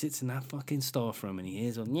staff. He sits in that fucking staff room and he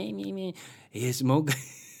hears on, he hears them all,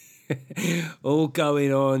 all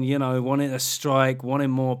going on, you know, wanting a strike,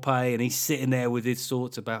 wanting more pay. And he's sitting there with his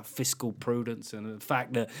thoughts about fiscal prudence and the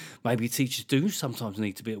fact that maybe teachers do sometimes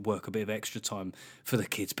need to be at work a bit of extra time for the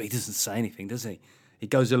kids. But he doesn't say anything, does he? He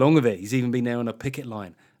goes along with it. He's even been there on a picket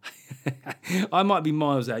line. I might be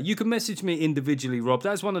miles out. You can message me individually, Rob.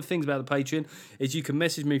 That's one of the things about the Patreon is you can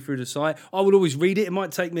message me through the site. I will always read it. It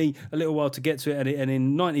might take me a little while to get to it, and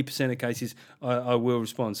in 90% of cases, I will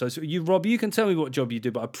respond. So you, Rob, you can tell me what job you do,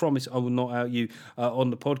 but I promise I will not out you on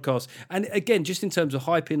the podcast. And again, just in terms of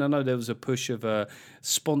hyping, I know there was a push of a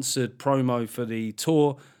sponsored promo for the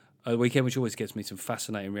tour weekend, which always gets me some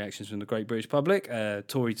fascinating reactions from the great British public.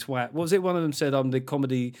 Tory twat. What was it? One of them said I'm the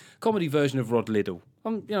comedy version of Rod Liddell.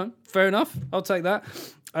 Fair enough. I'll take that.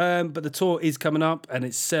 But the tour is coming up and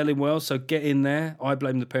it's selling well, so get in there. I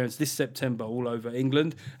Blame the Parents this September all over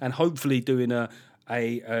England, and hopefully doing a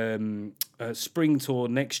spring tour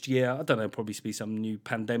next year. I don't know, there'll probably be some new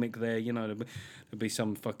pandemic there. You know, there'll be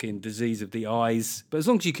some fucking disease of the eyes. But as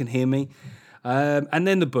long as you can hear me. And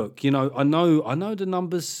then the book. You know, I know the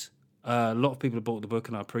numbers. A lot of people have bought the book,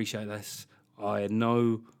 and I appreciate this. I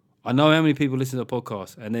know how many people listen to the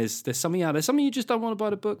podcast, and there's some of you out there. Some of you just don't want to buy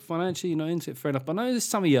the book financially, you're not into it, fair enough. But I know there's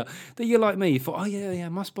some of you that you're like me. You thought, oh yeah, I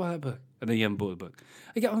must buy that book, and then you haven't bought the book.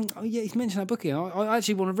 You go, oh yeah, he's mentioned that book again. I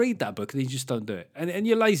actually want to read that book, and you just don't do it. And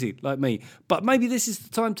you're lazy like me. But maybe this is the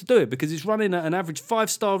time to do it because it's running at an average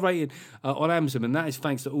 5-star rating on Amazon, and that is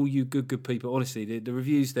thanks to all you good people. Honestly, the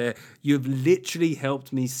reviews there, you've literally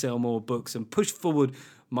helped me sell more books and push forward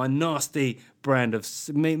my nasty brand of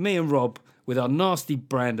me and Rob with our nasty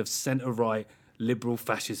brand of centre-right liberal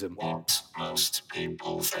fascism. What most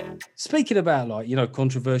people think. Speaking about,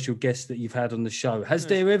 controversial guests that you've had on the show, has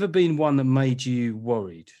there ever been one that made you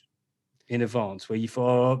worried in advance, where you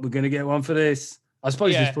thought, we're going to get one for this? I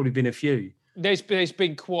suppose there's probably been a few. There's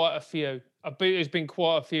been quite a few. There's been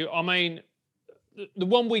quite a few. I mean, the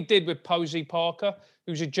one we did with Posey Parker,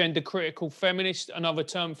 who's a gender-critical feminist, another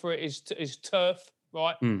term for it is TERF,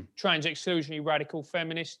 right? Trans exclusionary radical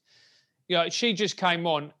feminist. Yeah, she just came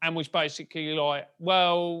on and was basically like,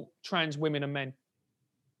 well, trans women are men.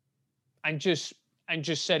 And just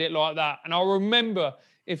said it like that. And I remember,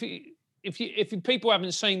 if people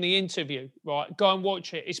haven't seen the interview, right, go and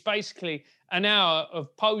watch it. It's basically an hour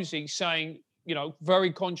of Posey saying,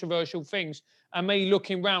 very controversial things, and me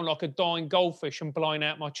looking around like a dying goldfish and blowing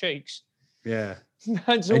out my cheeks. Yeah.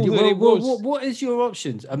 That's all that it was. What is your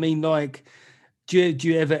options? I mean, do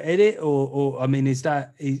you ever edit, or I mean, do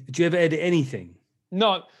you ever edit anything?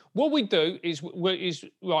 No. What we do is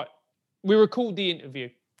we record the interview,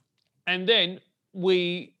 and then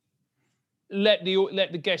we let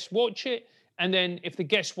the guests watch it, and then if the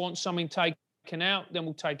guests want something taken out, then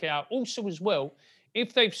we'll take it out. Also, as well,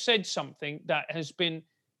 if they've said something that has been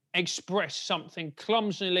expressed something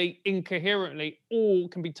clumsily, incoherently, or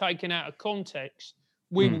can be taken out of context,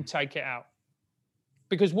 we will take it out.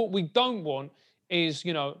 Because what we don't want is,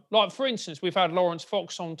 for instance, we've had Lawrence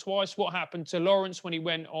Fox on twice. What happened to Lawrence when he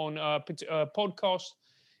went on a podcast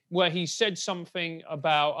where he said something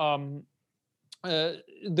about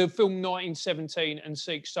the film 1917 and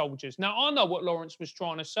Sikh soldiers? Now, I know what Lawrence was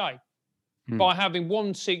trying to say. By having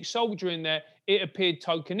one Sikh soldier in there, it appeared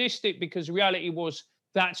tokenistic, because the reality was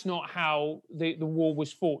that's not how the war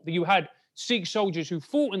was fought. You had Sikh soldiers who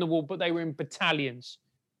fought in the war, but they were in battalions.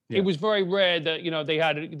 Yeah. It was very rare that they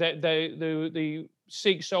had the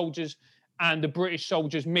Sikh soldiers and the British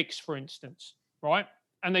soldiers mixed, for instance, right?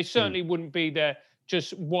 And they certainly wouldn't be there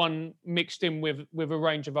just one mixed in with a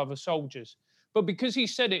range of other soldiers. But because he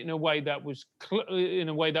said it in a way that was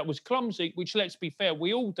clumsy, which, let's be fair,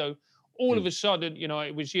 we all do. All of a sudden,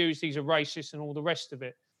 it was used. These are racist and all the rest of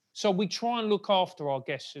it. So we try and look after our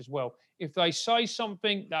guests as well. If they say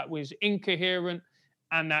something that was incoherent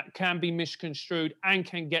and that can be misconstrued and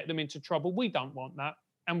can get them into trouble, we don't want that,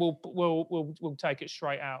 and we'll take it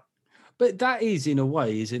straight out. But that is, in a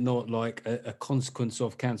way, is it not like a consequence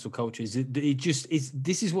of cancel culture? Is it just is?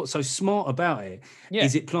 This is what's so smart about it. Yeah.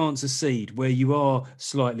 Is it plants a seed where you are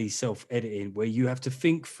slightly self-editing, where you have to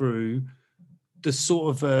think through the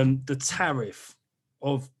sort of the tariff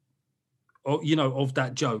of of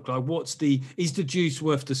that joke? Like, is the juice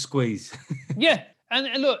worth the squeeze? Yeah,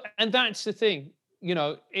 and look, and that's the thing.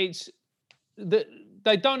 It's that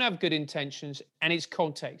they don't have good intentions, and it's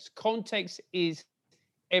context. Context is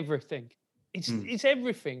everything. It's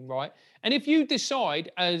everything, right? And if you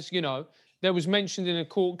decide, as there was mentioned in a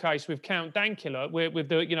court case with Count Dankula, with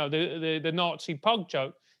the Nazi pug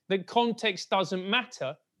joke, that context doesn't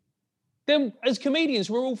matter, then as comedians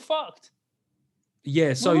we're all fucked.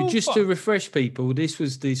 Yeah, so just to refresh people, this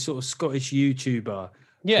was the sort of Scottish YouTuber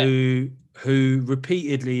who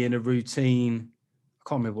repeatedly in a routine, I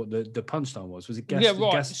can't remember what the punchline was. Was it gas? Yeah,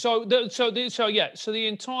 right. Gas? So the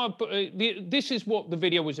entire this is what the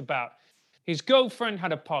video was about. His girlfriend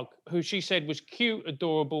had a pug who she said was cute,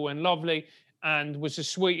 adorable, and lovely, and was the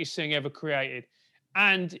sweetest thing ever created.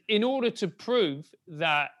 And in order to prove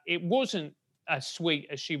that it wasn't as sweet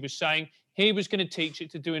as she was saying, he was going to teach it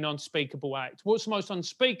to do an unspeakable act. What's the most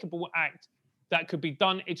unspeakable act that could be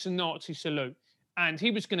done? It's a Nazi salute. And he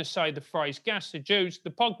was going to say the phrase, gas the Jews. The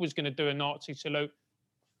pug was going to do a Nazi salute.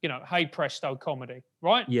 Hey presto comedy,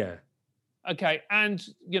 right? Yeah. Okay, and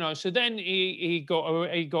so then he got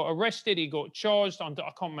arrested. He got charged under, I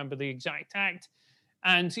can't remember the exact act,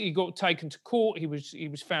 and he got taken to court. He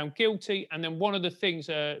was found guilty. And then one of the things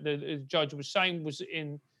the judge was saying was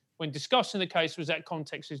when discussing the case was that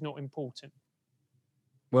context is not important.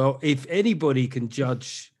 Well, if anybody can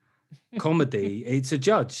judge comedy, it's a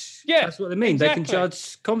judge. Yeah, that's what I mean. Exactly. They can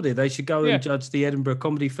judge comedy. They should go and judge the Edinburgh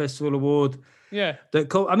Comedy Festival Award. Yeah.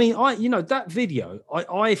 That video,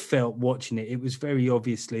 I felt watching it, it was very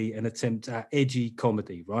obviously an attempt at edgy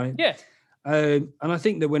comedy, right? Yeah. And I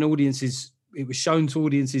think that when it was shown to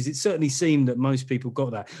audiences, it certainly seemed that most people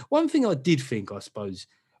got that. One thing I did think, I suppose,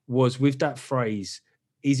 was with that phrase,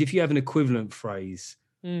 is if you have an equivalent phrase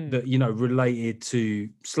that, related to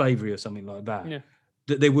slavery or something like that,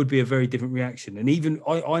 that there would be a very different reaction. And even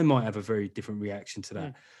I might have a very different reaction to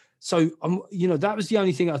that. So, that was the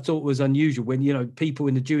only thing I thought was unusual when, people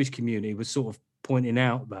in the Jewish community were sort of pointing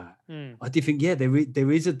out that. I did think,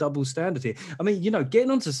 there is a double standard here. I mean,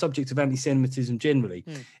 getting onto the subject of anti-Semitism generally,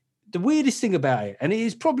 the weirdest thing about it, and it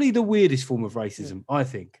is probably the weirdest form of racism, I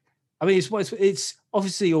think. I mean, it's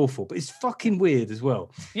obviously awful, but it's fucking weird as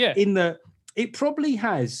well. Yeah. In that it probably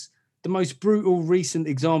has the most brutal recent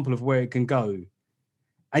example of where it can go.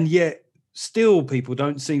 And yet still people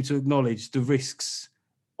don't seem to acknowledge the risks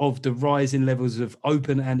of the rising levels of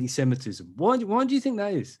open anti-Semitism. Why do you think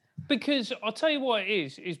that is? Because I'll tell you what it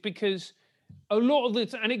is because a lot of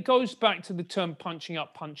the, and it goes back to the term punching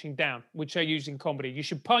up, punching down, which they use in comedy. You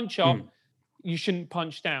should punch up, you shouldn't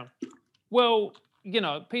punch down. Well,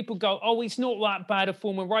 people go, oh, it's not that bad a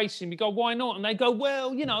form of racism. You go, why not? And they go,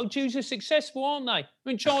 well, Jews are successful, aren't they?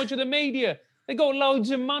 They're in charge of the media. They got loads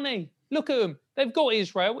of money. Look at them. They've got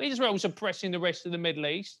Israel. Israel's oppressing the rest of the Middle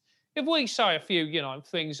East. If we say a few,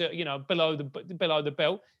 things that, below the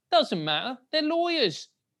belt, doesn't matter. They're lawyers.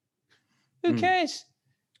 Who cares?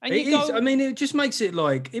 And it just makes it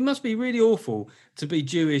like, it must be really awful to be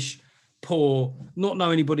Jewish, poor, not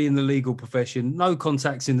know anybody in the legal profession, no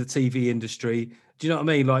contacts in the TV industry. Do you know what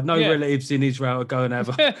I mean? Like no relatives in Israel to go and have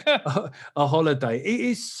a holiday. It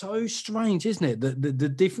is so strange, isn't it? The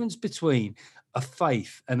difference between a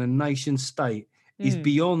faith and a nation state is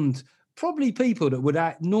beyond probably people that would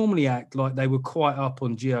normally act like they were quite up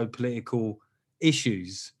on geopolitical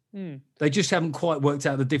issues. They just haven't quite worked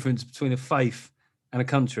out the difference between a faith and a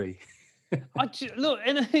country. Look,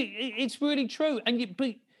 and it's really true.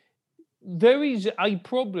 But there is a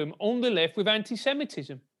problem on the left with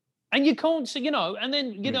anti-Semitism. And you can't see, and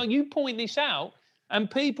then, you point this out and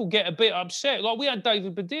people get a bit upset. Like we had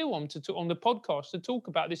David Baddiel on the podcast to talk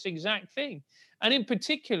about this exact thing. And in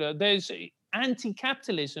particular, there's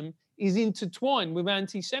anti-capitalism is intertwined with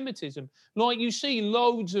anti-Semitism. Like you see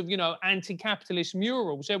loads of, anti-capitalist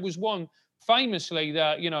murals. There was one famously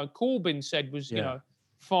that, Corbyn said was,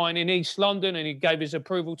 fine in East London, and he gave his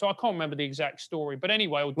approval to. I can't remember the exact story, but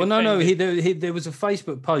anyway. Well, there was a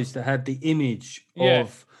Facebook post that had the image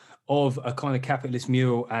of a kind of capitalist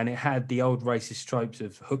mural, and it had the old racist tropes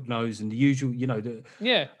of hook nose and the usual,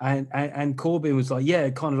 And Corbyn was like,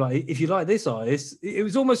 kind of like, if you like this artist, it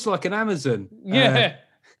was almost like an Amazon.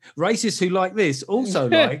 Racists who like this also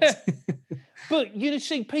liked. But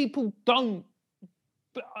see, people don't.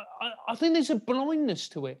 But I think there's a blindness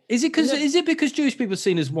to it. Is it because Jewish people are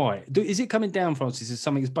seen as white? Is it coming down, Francis, as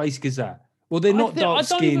something as basic as that? Well, they're not dark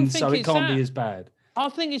skinned, so it can't be as bad. I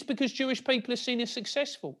think it's because Jewish people are seen as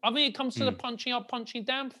successful. I think it comes to the punching up, punching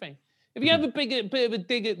down thing. If you have a bit of a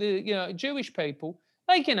dig at the Jewish people,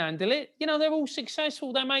 they can handle it. They're all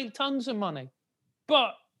successful. They make tons of money.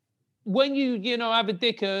 But when you have a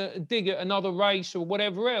dig at another race or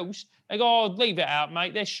whatever else, they go, "Oh, leave it out,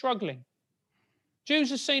 mate. They're struggling."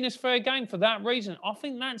 Jews are seen as fair game for that reason. I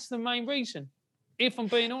think that's the main reason, if I'm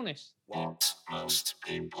being honest. What most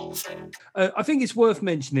people think. I think it's worth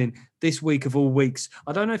mentioning this week of all weeks.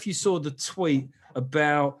 I don't know if you saw the tweet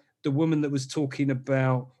about the woman that was talking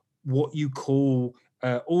about what you call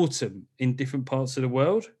autumn in different parts of the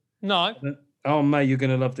world. No. Oh, May, you're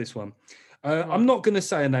going to love this one. I'm not going to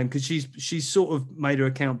say her name because she's sort of made her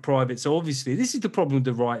account private. So obviously, this is the problem with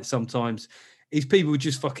the right sometimes, is people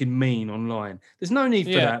just fucking mean online. There's no need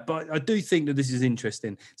for that, but I do think that this is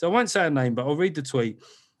interesting. So I won't say her name, but I'll read the tweet.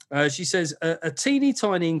 She says, a teeny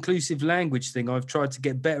tiny inclusive language thing I've tried to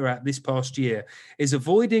get better at this past year is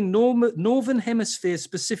avoiding Northern Hemisphere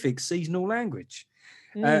specific seasonal language.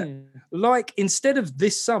 Like instead of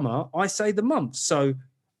this summer, I say the month. So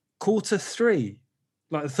Q3,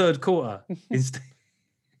 like the third quarter instead.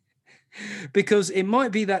 Because it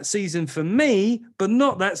might be that season for me, but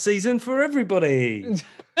not that season for everybody.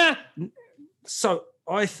 So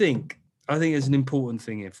I think it's an important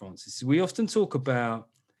thing here, Francis. We often talk about,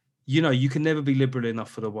 you can never be liberal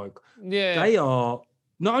enough for the woke. Yeah. They are,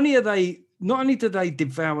 not only do they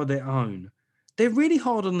devour their own, they're really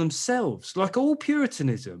hard on themselves. Like all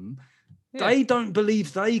Puritanism, they don't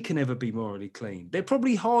believe they can ever be morally clean. They're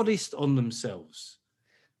probably hardest on themselves.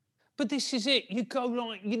 But this is it. You go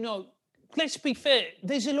like, let's be fair.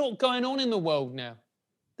 There's a lot going on in the world now.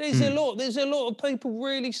 There's a lot. There's a lot of people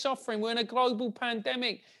really suffering. We're in a global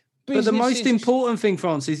pandemic. But the most important thing,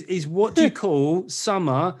 Francis, is what do you call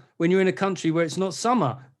summer when you're in a country where it's not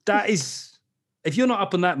summer? That is, if you're not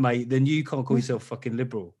up on that, mate, then you can't call yourself fucking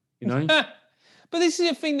liberal, But this is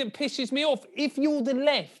the thing that pisses me off. If you're the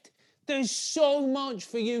left, there's so much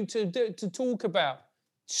for you to talk about.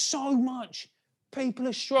 So much. People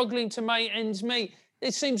are struggling to make ends meet.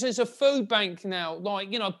 It seems there's a food bank now,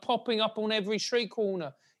 popping up on every street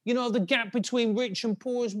corner. The gap between rich and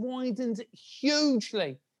poor has widened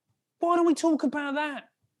hugely. Why don't we talk about that?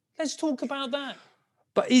 Let's talk about that.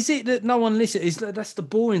 But is it that no one listens? That's the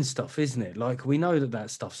boring stuff, isn't it? Like, we know that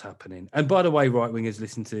stuff's happening. And by the way, right-wingers,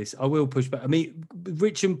 listen to this. I will push back. I mean,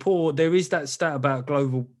 rich and poor, there is that stat about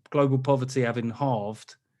global poverty having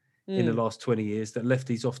halved in the last 20 years that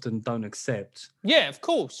lefties often don't accept. Yeah, of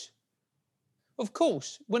course. Of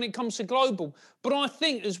course, when it comes to global. But I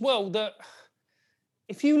think as well that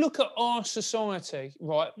if you look at our society,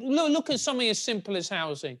 right, look at something as simple as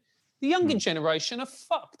housing. The younger generation are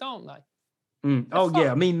fucked, aren't they?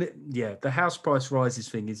 Yeah. I mean, the house price rises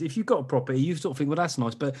thing is, if you've got a property, you sort of think, well, that's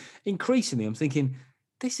nice. But increasingly, I'm thinking,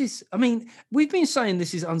 we've been saying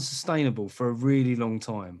this is unsustainable for a really long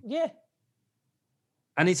time. Yeah.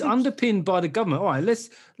 And it's underpinned by the government. All right,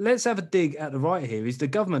 let's have a dig at the right here. Is the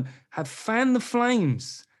government have fanned the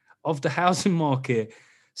flames of the housing market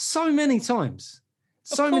so many times.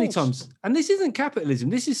 Many times. And this isn't capitalism.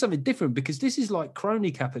 This is something different, because this is like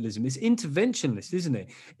crony capitalism. It's interventionist, isn't it?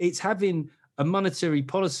 It's having a monetary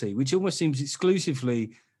policy which almost seems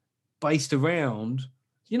exclusively based around,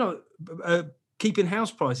 keeping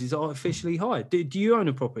house prices artificially high. Do you own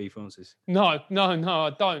a property, Francis? No,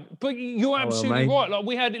 I don't. But you're absolutely right. Like,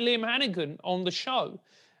 we had Liam Hannigan on the show,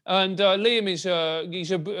 and Liam is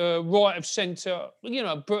he's a right of centre,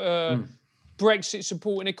 Brexit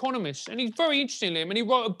supporting economist, and he's very interesting, Liam. And he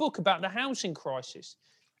wrote a book about the housing crisis.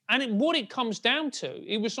 And what it comes down to,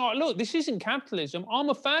 it was like, look, this isn't capitalism. I'm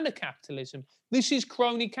a fan of capitalism. This is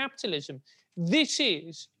crony capitalism. This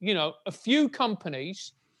is, a few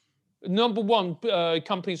companies. Number one,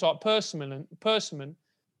 companies like Persimmon,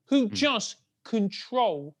 who just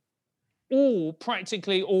control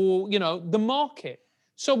practically all, the market.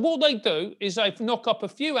 So what they do is they knock up a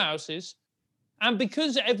few houses, and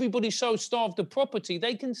because everybody's so starved of property,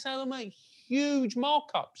 they can sell them at huge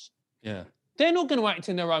markups. Yeah. They're not going to act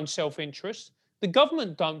in their own self-interest. The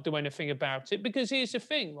government don't do anything about it, because here's the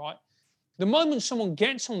thing, right? The moment someone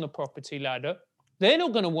gets on the property ladder, they're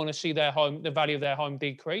not going to want to see the value of their home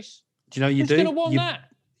decrease. Do you know you Who's do? Who's going to want that?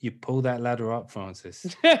 You pull that ladder up,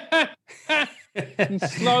 Francis. You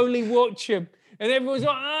slowly watch him. And everyone's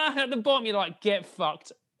like, at the bottom, you're like, get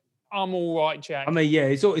fucked. I'm all right, Jack. I mean, yeah,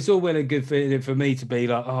 it's all well and good for me to be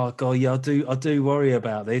like, oh, God, yeah, I do worry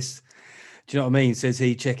about this. Do you know what I mean? Says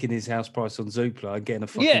he, checking his house price on Zoopla and getting a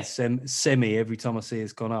fucking semi every time I see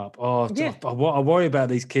it's gone up. Oh, yeah. I worry about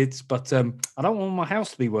these kids, but I don't want my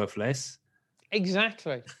house to be worth less.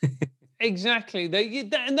 Exactly. Exactly.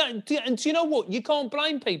 And do you know what? You can't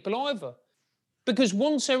blame people either. Because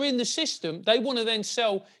once they're in the system, they want to then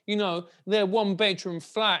sell, their 1-bedroom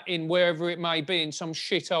flat in wherever it may be in some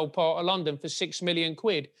shithole part of London for £6 million.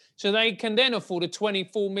 So they can then afford a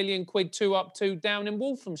 24 million quid 2 up, 2 down in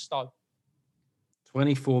Walthamstow.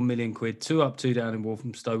 24 million quid, 2 up, 2 down in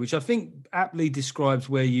Walthamstow, which I think aptly describes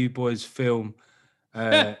where you boys film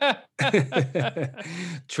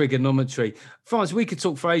Triggernometry. France, we could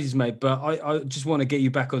talk for ages, mate, but I just want to get you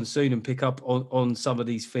back on soon and pick up on some of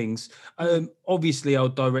these things. Obviously, I'll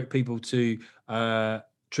direct people to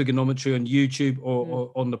Triggernometry on YouTube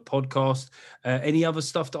or on the podcast. Any other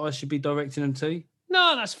stuff that I should be directing them to?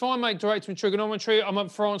 No, that's fine, mate. Direct me Triggernometry. I'm at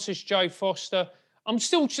Francis J. Foster. I'm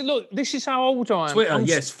still, look, this is how old I am. Twitter,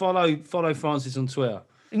 yes, follow Francis on Twitter.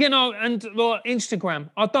 And like Instagram.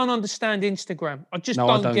 I don't understand Instagram. I just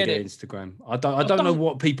don't get it. Instagram. I don't know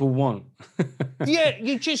what people want. Yeah,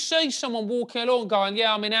 you just see someone walking along going,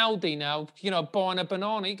 yeah, I'm in Aldi now, buying a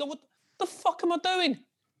banana. You go, what the fuck am I doing?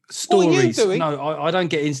 Stories. What are you doing? No, I don't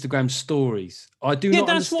get Instagram stories. I do not understand.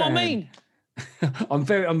 Yeah, that's what I mean.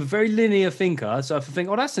 I'm a very linear thinker, so if I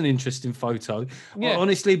think, that's an interesting photo, I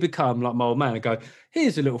honestly become like my old man. I go,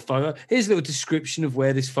 here's a little photo, here's a little description of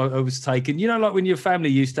where this photo was taken. Like when your family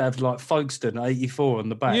used to have like Folkestone 84 on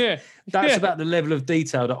the back. That's about the level of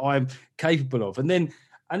detail that I'm capable of. And then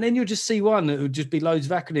you'll just see one that would just be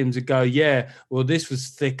loads of acronyms and go, well, this was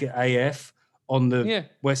thick at AF on the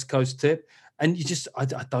West Coast tip, and you just I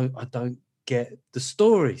don't get the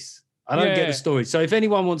stories. I don't get the stories. So if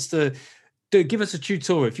anyone wants to give us a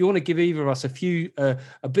tutorial, if you want to give either of us a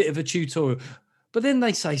bit of a tutorial. But then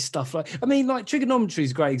they say stuff like Triggernometry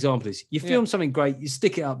is a great example of this. You film something great, you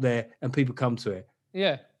stick it up there and people come to it.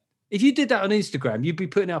 Yeah. If you did that on Instagram, you'd be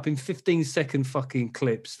putting it up in 15-second fucking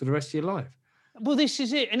clips for the rest of your life. Well, this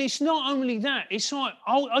is it. And it's not only that. It's like,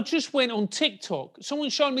 I just went on TikTok. Someone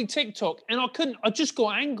showed me TikTok and I just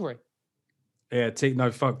got angry. Yeah,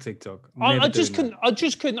 fuck TikTok. I just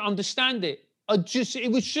couldn't understand it.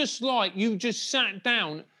 It was just like you just sat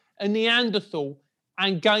down a Neanderthal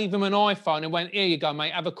and gave him an iPhone and went, here you go,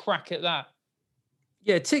 mate, have a crack at that.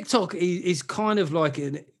 Yeah, TikTok is kind of like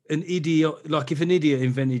an idiot, like if an idiot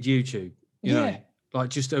invented YouTube, you know, like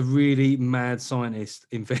just a really mad scientist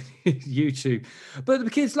invented YouTube. But the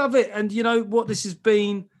kids love it. And you know what this has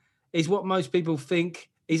been is what most people think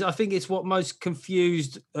is, I think it's what most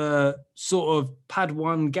confused sort of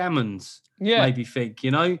Pad1 gammons maybe think,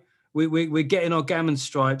 We're getting our gammon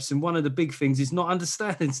stripes, and one of the big things is not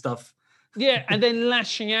understanding stuff. Yeah, and then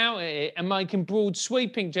lashing out at it and making broad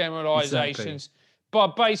sweeping generalizations,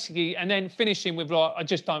 but basically, and then finishing with like, I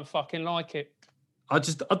just don't fucking like it. I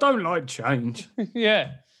don't like change.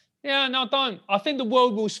 Yeah, no, I don't. I think the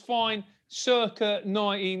world was fine circa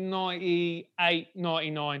 1998,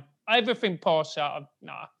 99. Everything past that,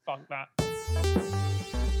 fuck that.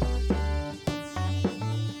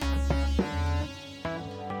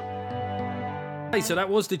 Hey, so that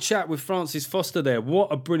was the chat with Francis Foster there.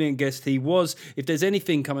 What a brilliant guest he was. If there's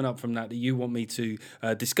anything coming up from that you want me to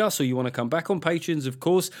discuss, or you want to come back on Patreons, of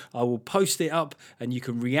course, I will post it up and you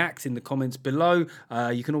can react in the comments below.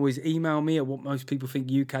 You can always email me at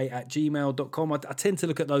whatmostpeoplethinkuk@gmail.com. I tend to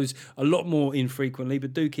look at those a lot more infrequently,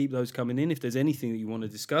 but do keep those coming in if there's anything that you want to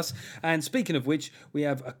discuss. And speaking of which, we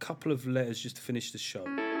have a couple of letters just to finish the show.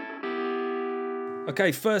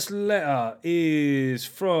 Okay, first letter is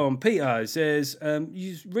from Peter. It says,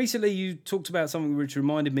 recently you talked about something which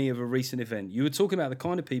reminded me of a recent event. You were talking about the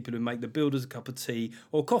kind of people who make the builders a cup of tea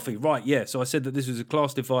or coffee. Right, yeah. So I said that this was a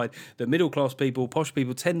class divide, that middle-class people, posh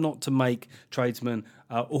people, tend not to make tradesmen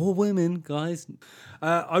or women, guys.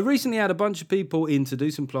 I recently had a bunch of people in to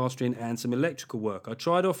do some plastering and some electrical work. I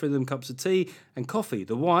tried offering them cups of tea and coffee.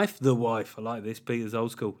 The wife, I like this, Peter's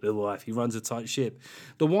old school, the wife, he runs a tight ship.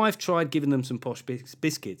 The wife tried giving them some posh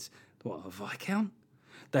biscuits. What, a Viscount?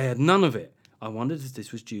 They had none of it. I wondered if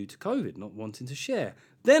this was due to COVID, not wanting to share.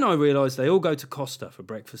 Then I realised they all go to Costa for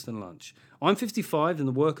breakfast and lunch. I'm 55 and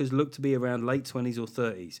the workers look to be around late 20s or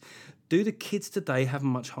 30s. Do the kids today have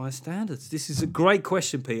much higher standards? This is a great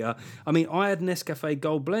question, Peter. I mean, I had Nescafe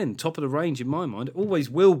Gold Blend, top of the range in my mind. It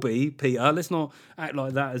always will be, Peter. Let's not act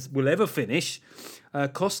like that as we'll ever finish.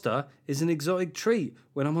 Costa is an exotic treat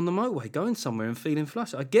when I'm on the motorway going somewhere and feeling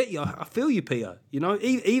flush. I get you. I feel you, Peter.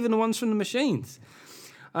 Even the ones from the machines.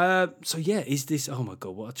 Is this... Oh, my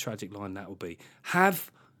God, what a tragic line that will be.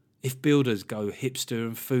 If builders go hipster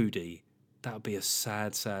and foodie, that would be a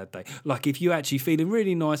sad, sad day. Like, if you're actually feeling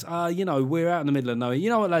really nice, we're out in the middle of nowhere. You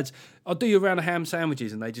know what, lads? I'll do you a round of ham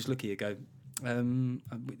sandwiches, and they just look at you and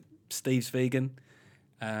go, Steve's vegan,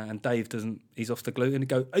 and Dave doesn't... He's off the gluten, and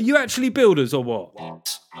go, are you actually builders or what?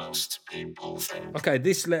 What most people think. Okay,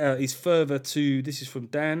 this letter is further to... This is from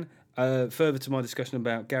Dan. further to my discussion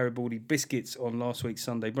about Garibaldi biscuits on last week's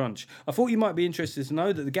Sunday brunch. I thought you might be interested to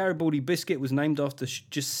know that the Garibaldi biscuit was named after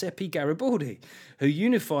Giuseppe Garibaldi, who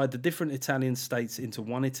unified the different Italian states into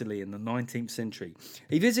one Italy in the 19th century.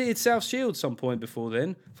 He visited South Shields some point before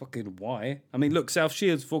then. Fucking why? I mean, look, South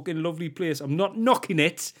Shields, fucking lovely place. I'm not knocking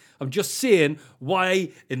it. I'm just saying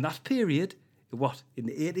why in that period, what, in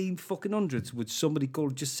the 1800s, would somebody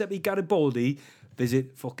called Giuseppe Garibaldi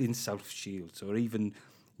visit fucking South Shields, or even,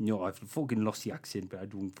 I've fucking lost the accent, but I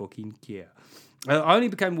don't fucking care. I only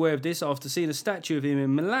became aware of this after seeing a statue of him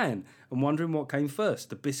in Milan and wondering what came first,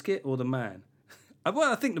 the biscuit or the man.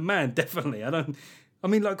 Well, I think the man, definitely.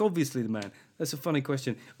 Obviously the man. That's a funny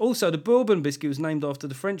question. Also, the Bourbon biscuit was named after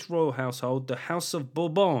the French royal household, the House of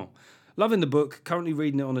Bourbon. Loving the book, currently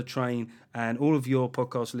reading it on a train, and all of your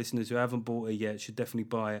podcast listeners who haven't bought it yet should definitely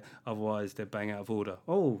buy it, otherwise they're bang out of order.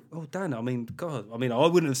 Oh, Dan, God. I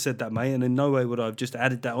wouldn't have said that, mate, and in no way would I have just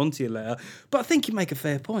added that onto your letter, but I think you make a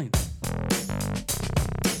fair point.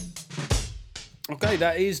 Okay,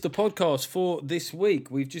 that is the podcast for this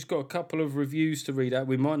week. We've just got a couple of reviews to read out.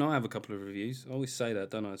 We might not have a couple of reviews. I always say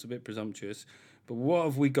that, don't I? It's a bit presumptuous. But what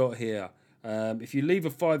have we got here? If you leave a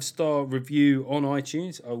 5-star review on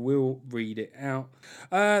iTunes, I will read it out.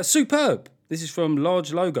 Superb. This is from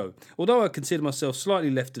Large Logo. Although I consider myself slightly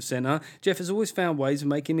left of centre, Jeff has always found ways of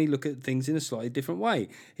making me look at things in a slightly different way.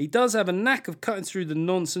 He does have a knack of cutting through the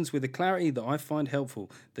nonsense with a clarity that I find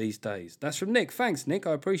helpful these days. That's from Nick. Thanks, Nick.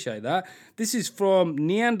 I appreciate that. This is from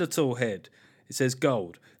Neanderthal Head. It says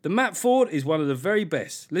gold. The Matt Ford is one of the very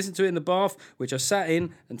best. Listen to it in the bath, which I sat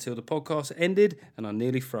in until the podcast ended, and I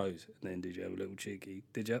nearly froze. And then did you have a little cheeky?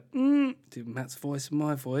 Did you? Did Matt's voice and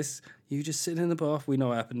my voice? You just sitting in the bath. We know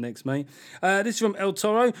what happened next, mate. This is from El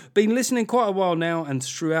Toro. Been listening quite a while now and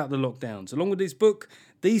throughout the lockdowns. Along with this book,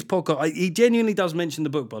 these podcasts, he genuinely does mention the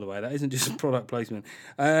book, by the way. That isn't just a product placement.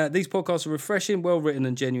 These podcasts are refreshing, well-written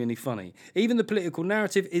and genuinely funny. Even the political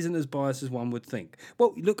narrative isn't as biased as one would think.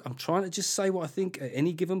 Well, look, I'm trying to just say what I think at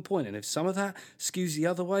any given point, and if some of that skews the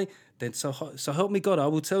other way, then so help me God, I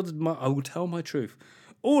will tell my truth.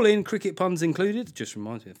 All in, cricket puns included. Just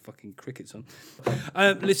reminds me of fucking cricket song.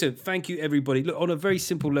 Listen, thank you, everybody. Look, on a very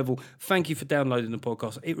simple level, thank you for downloading the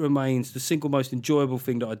podcast. It remains the single most enjoyable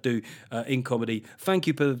thing that I do in comedy. Thank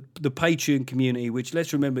you for the Patreon community, which,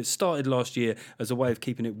 let's remember, it started last year as a way of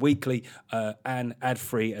keeping it weekly and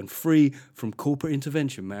ad-free and free from corporate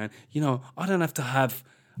intervention, man.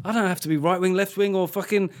 I don't have to be right-wing, left-wing, or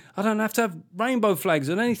I don't have to have rainbow flags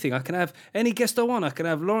or anything. I can have any guest I want. I can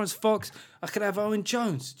have Lawrence Fox. I could have Owen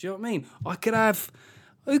Jones. Do you know what I mean?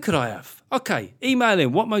 Who could I have? Okay, email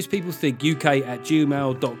in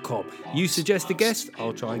whatmostpeoplethink@gmail.com. You suggest a guest,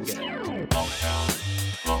 I'll try and get it.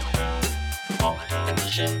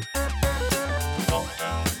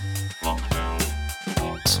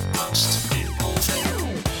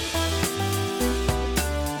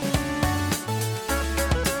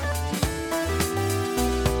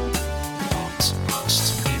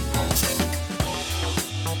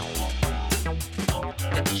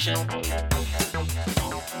 What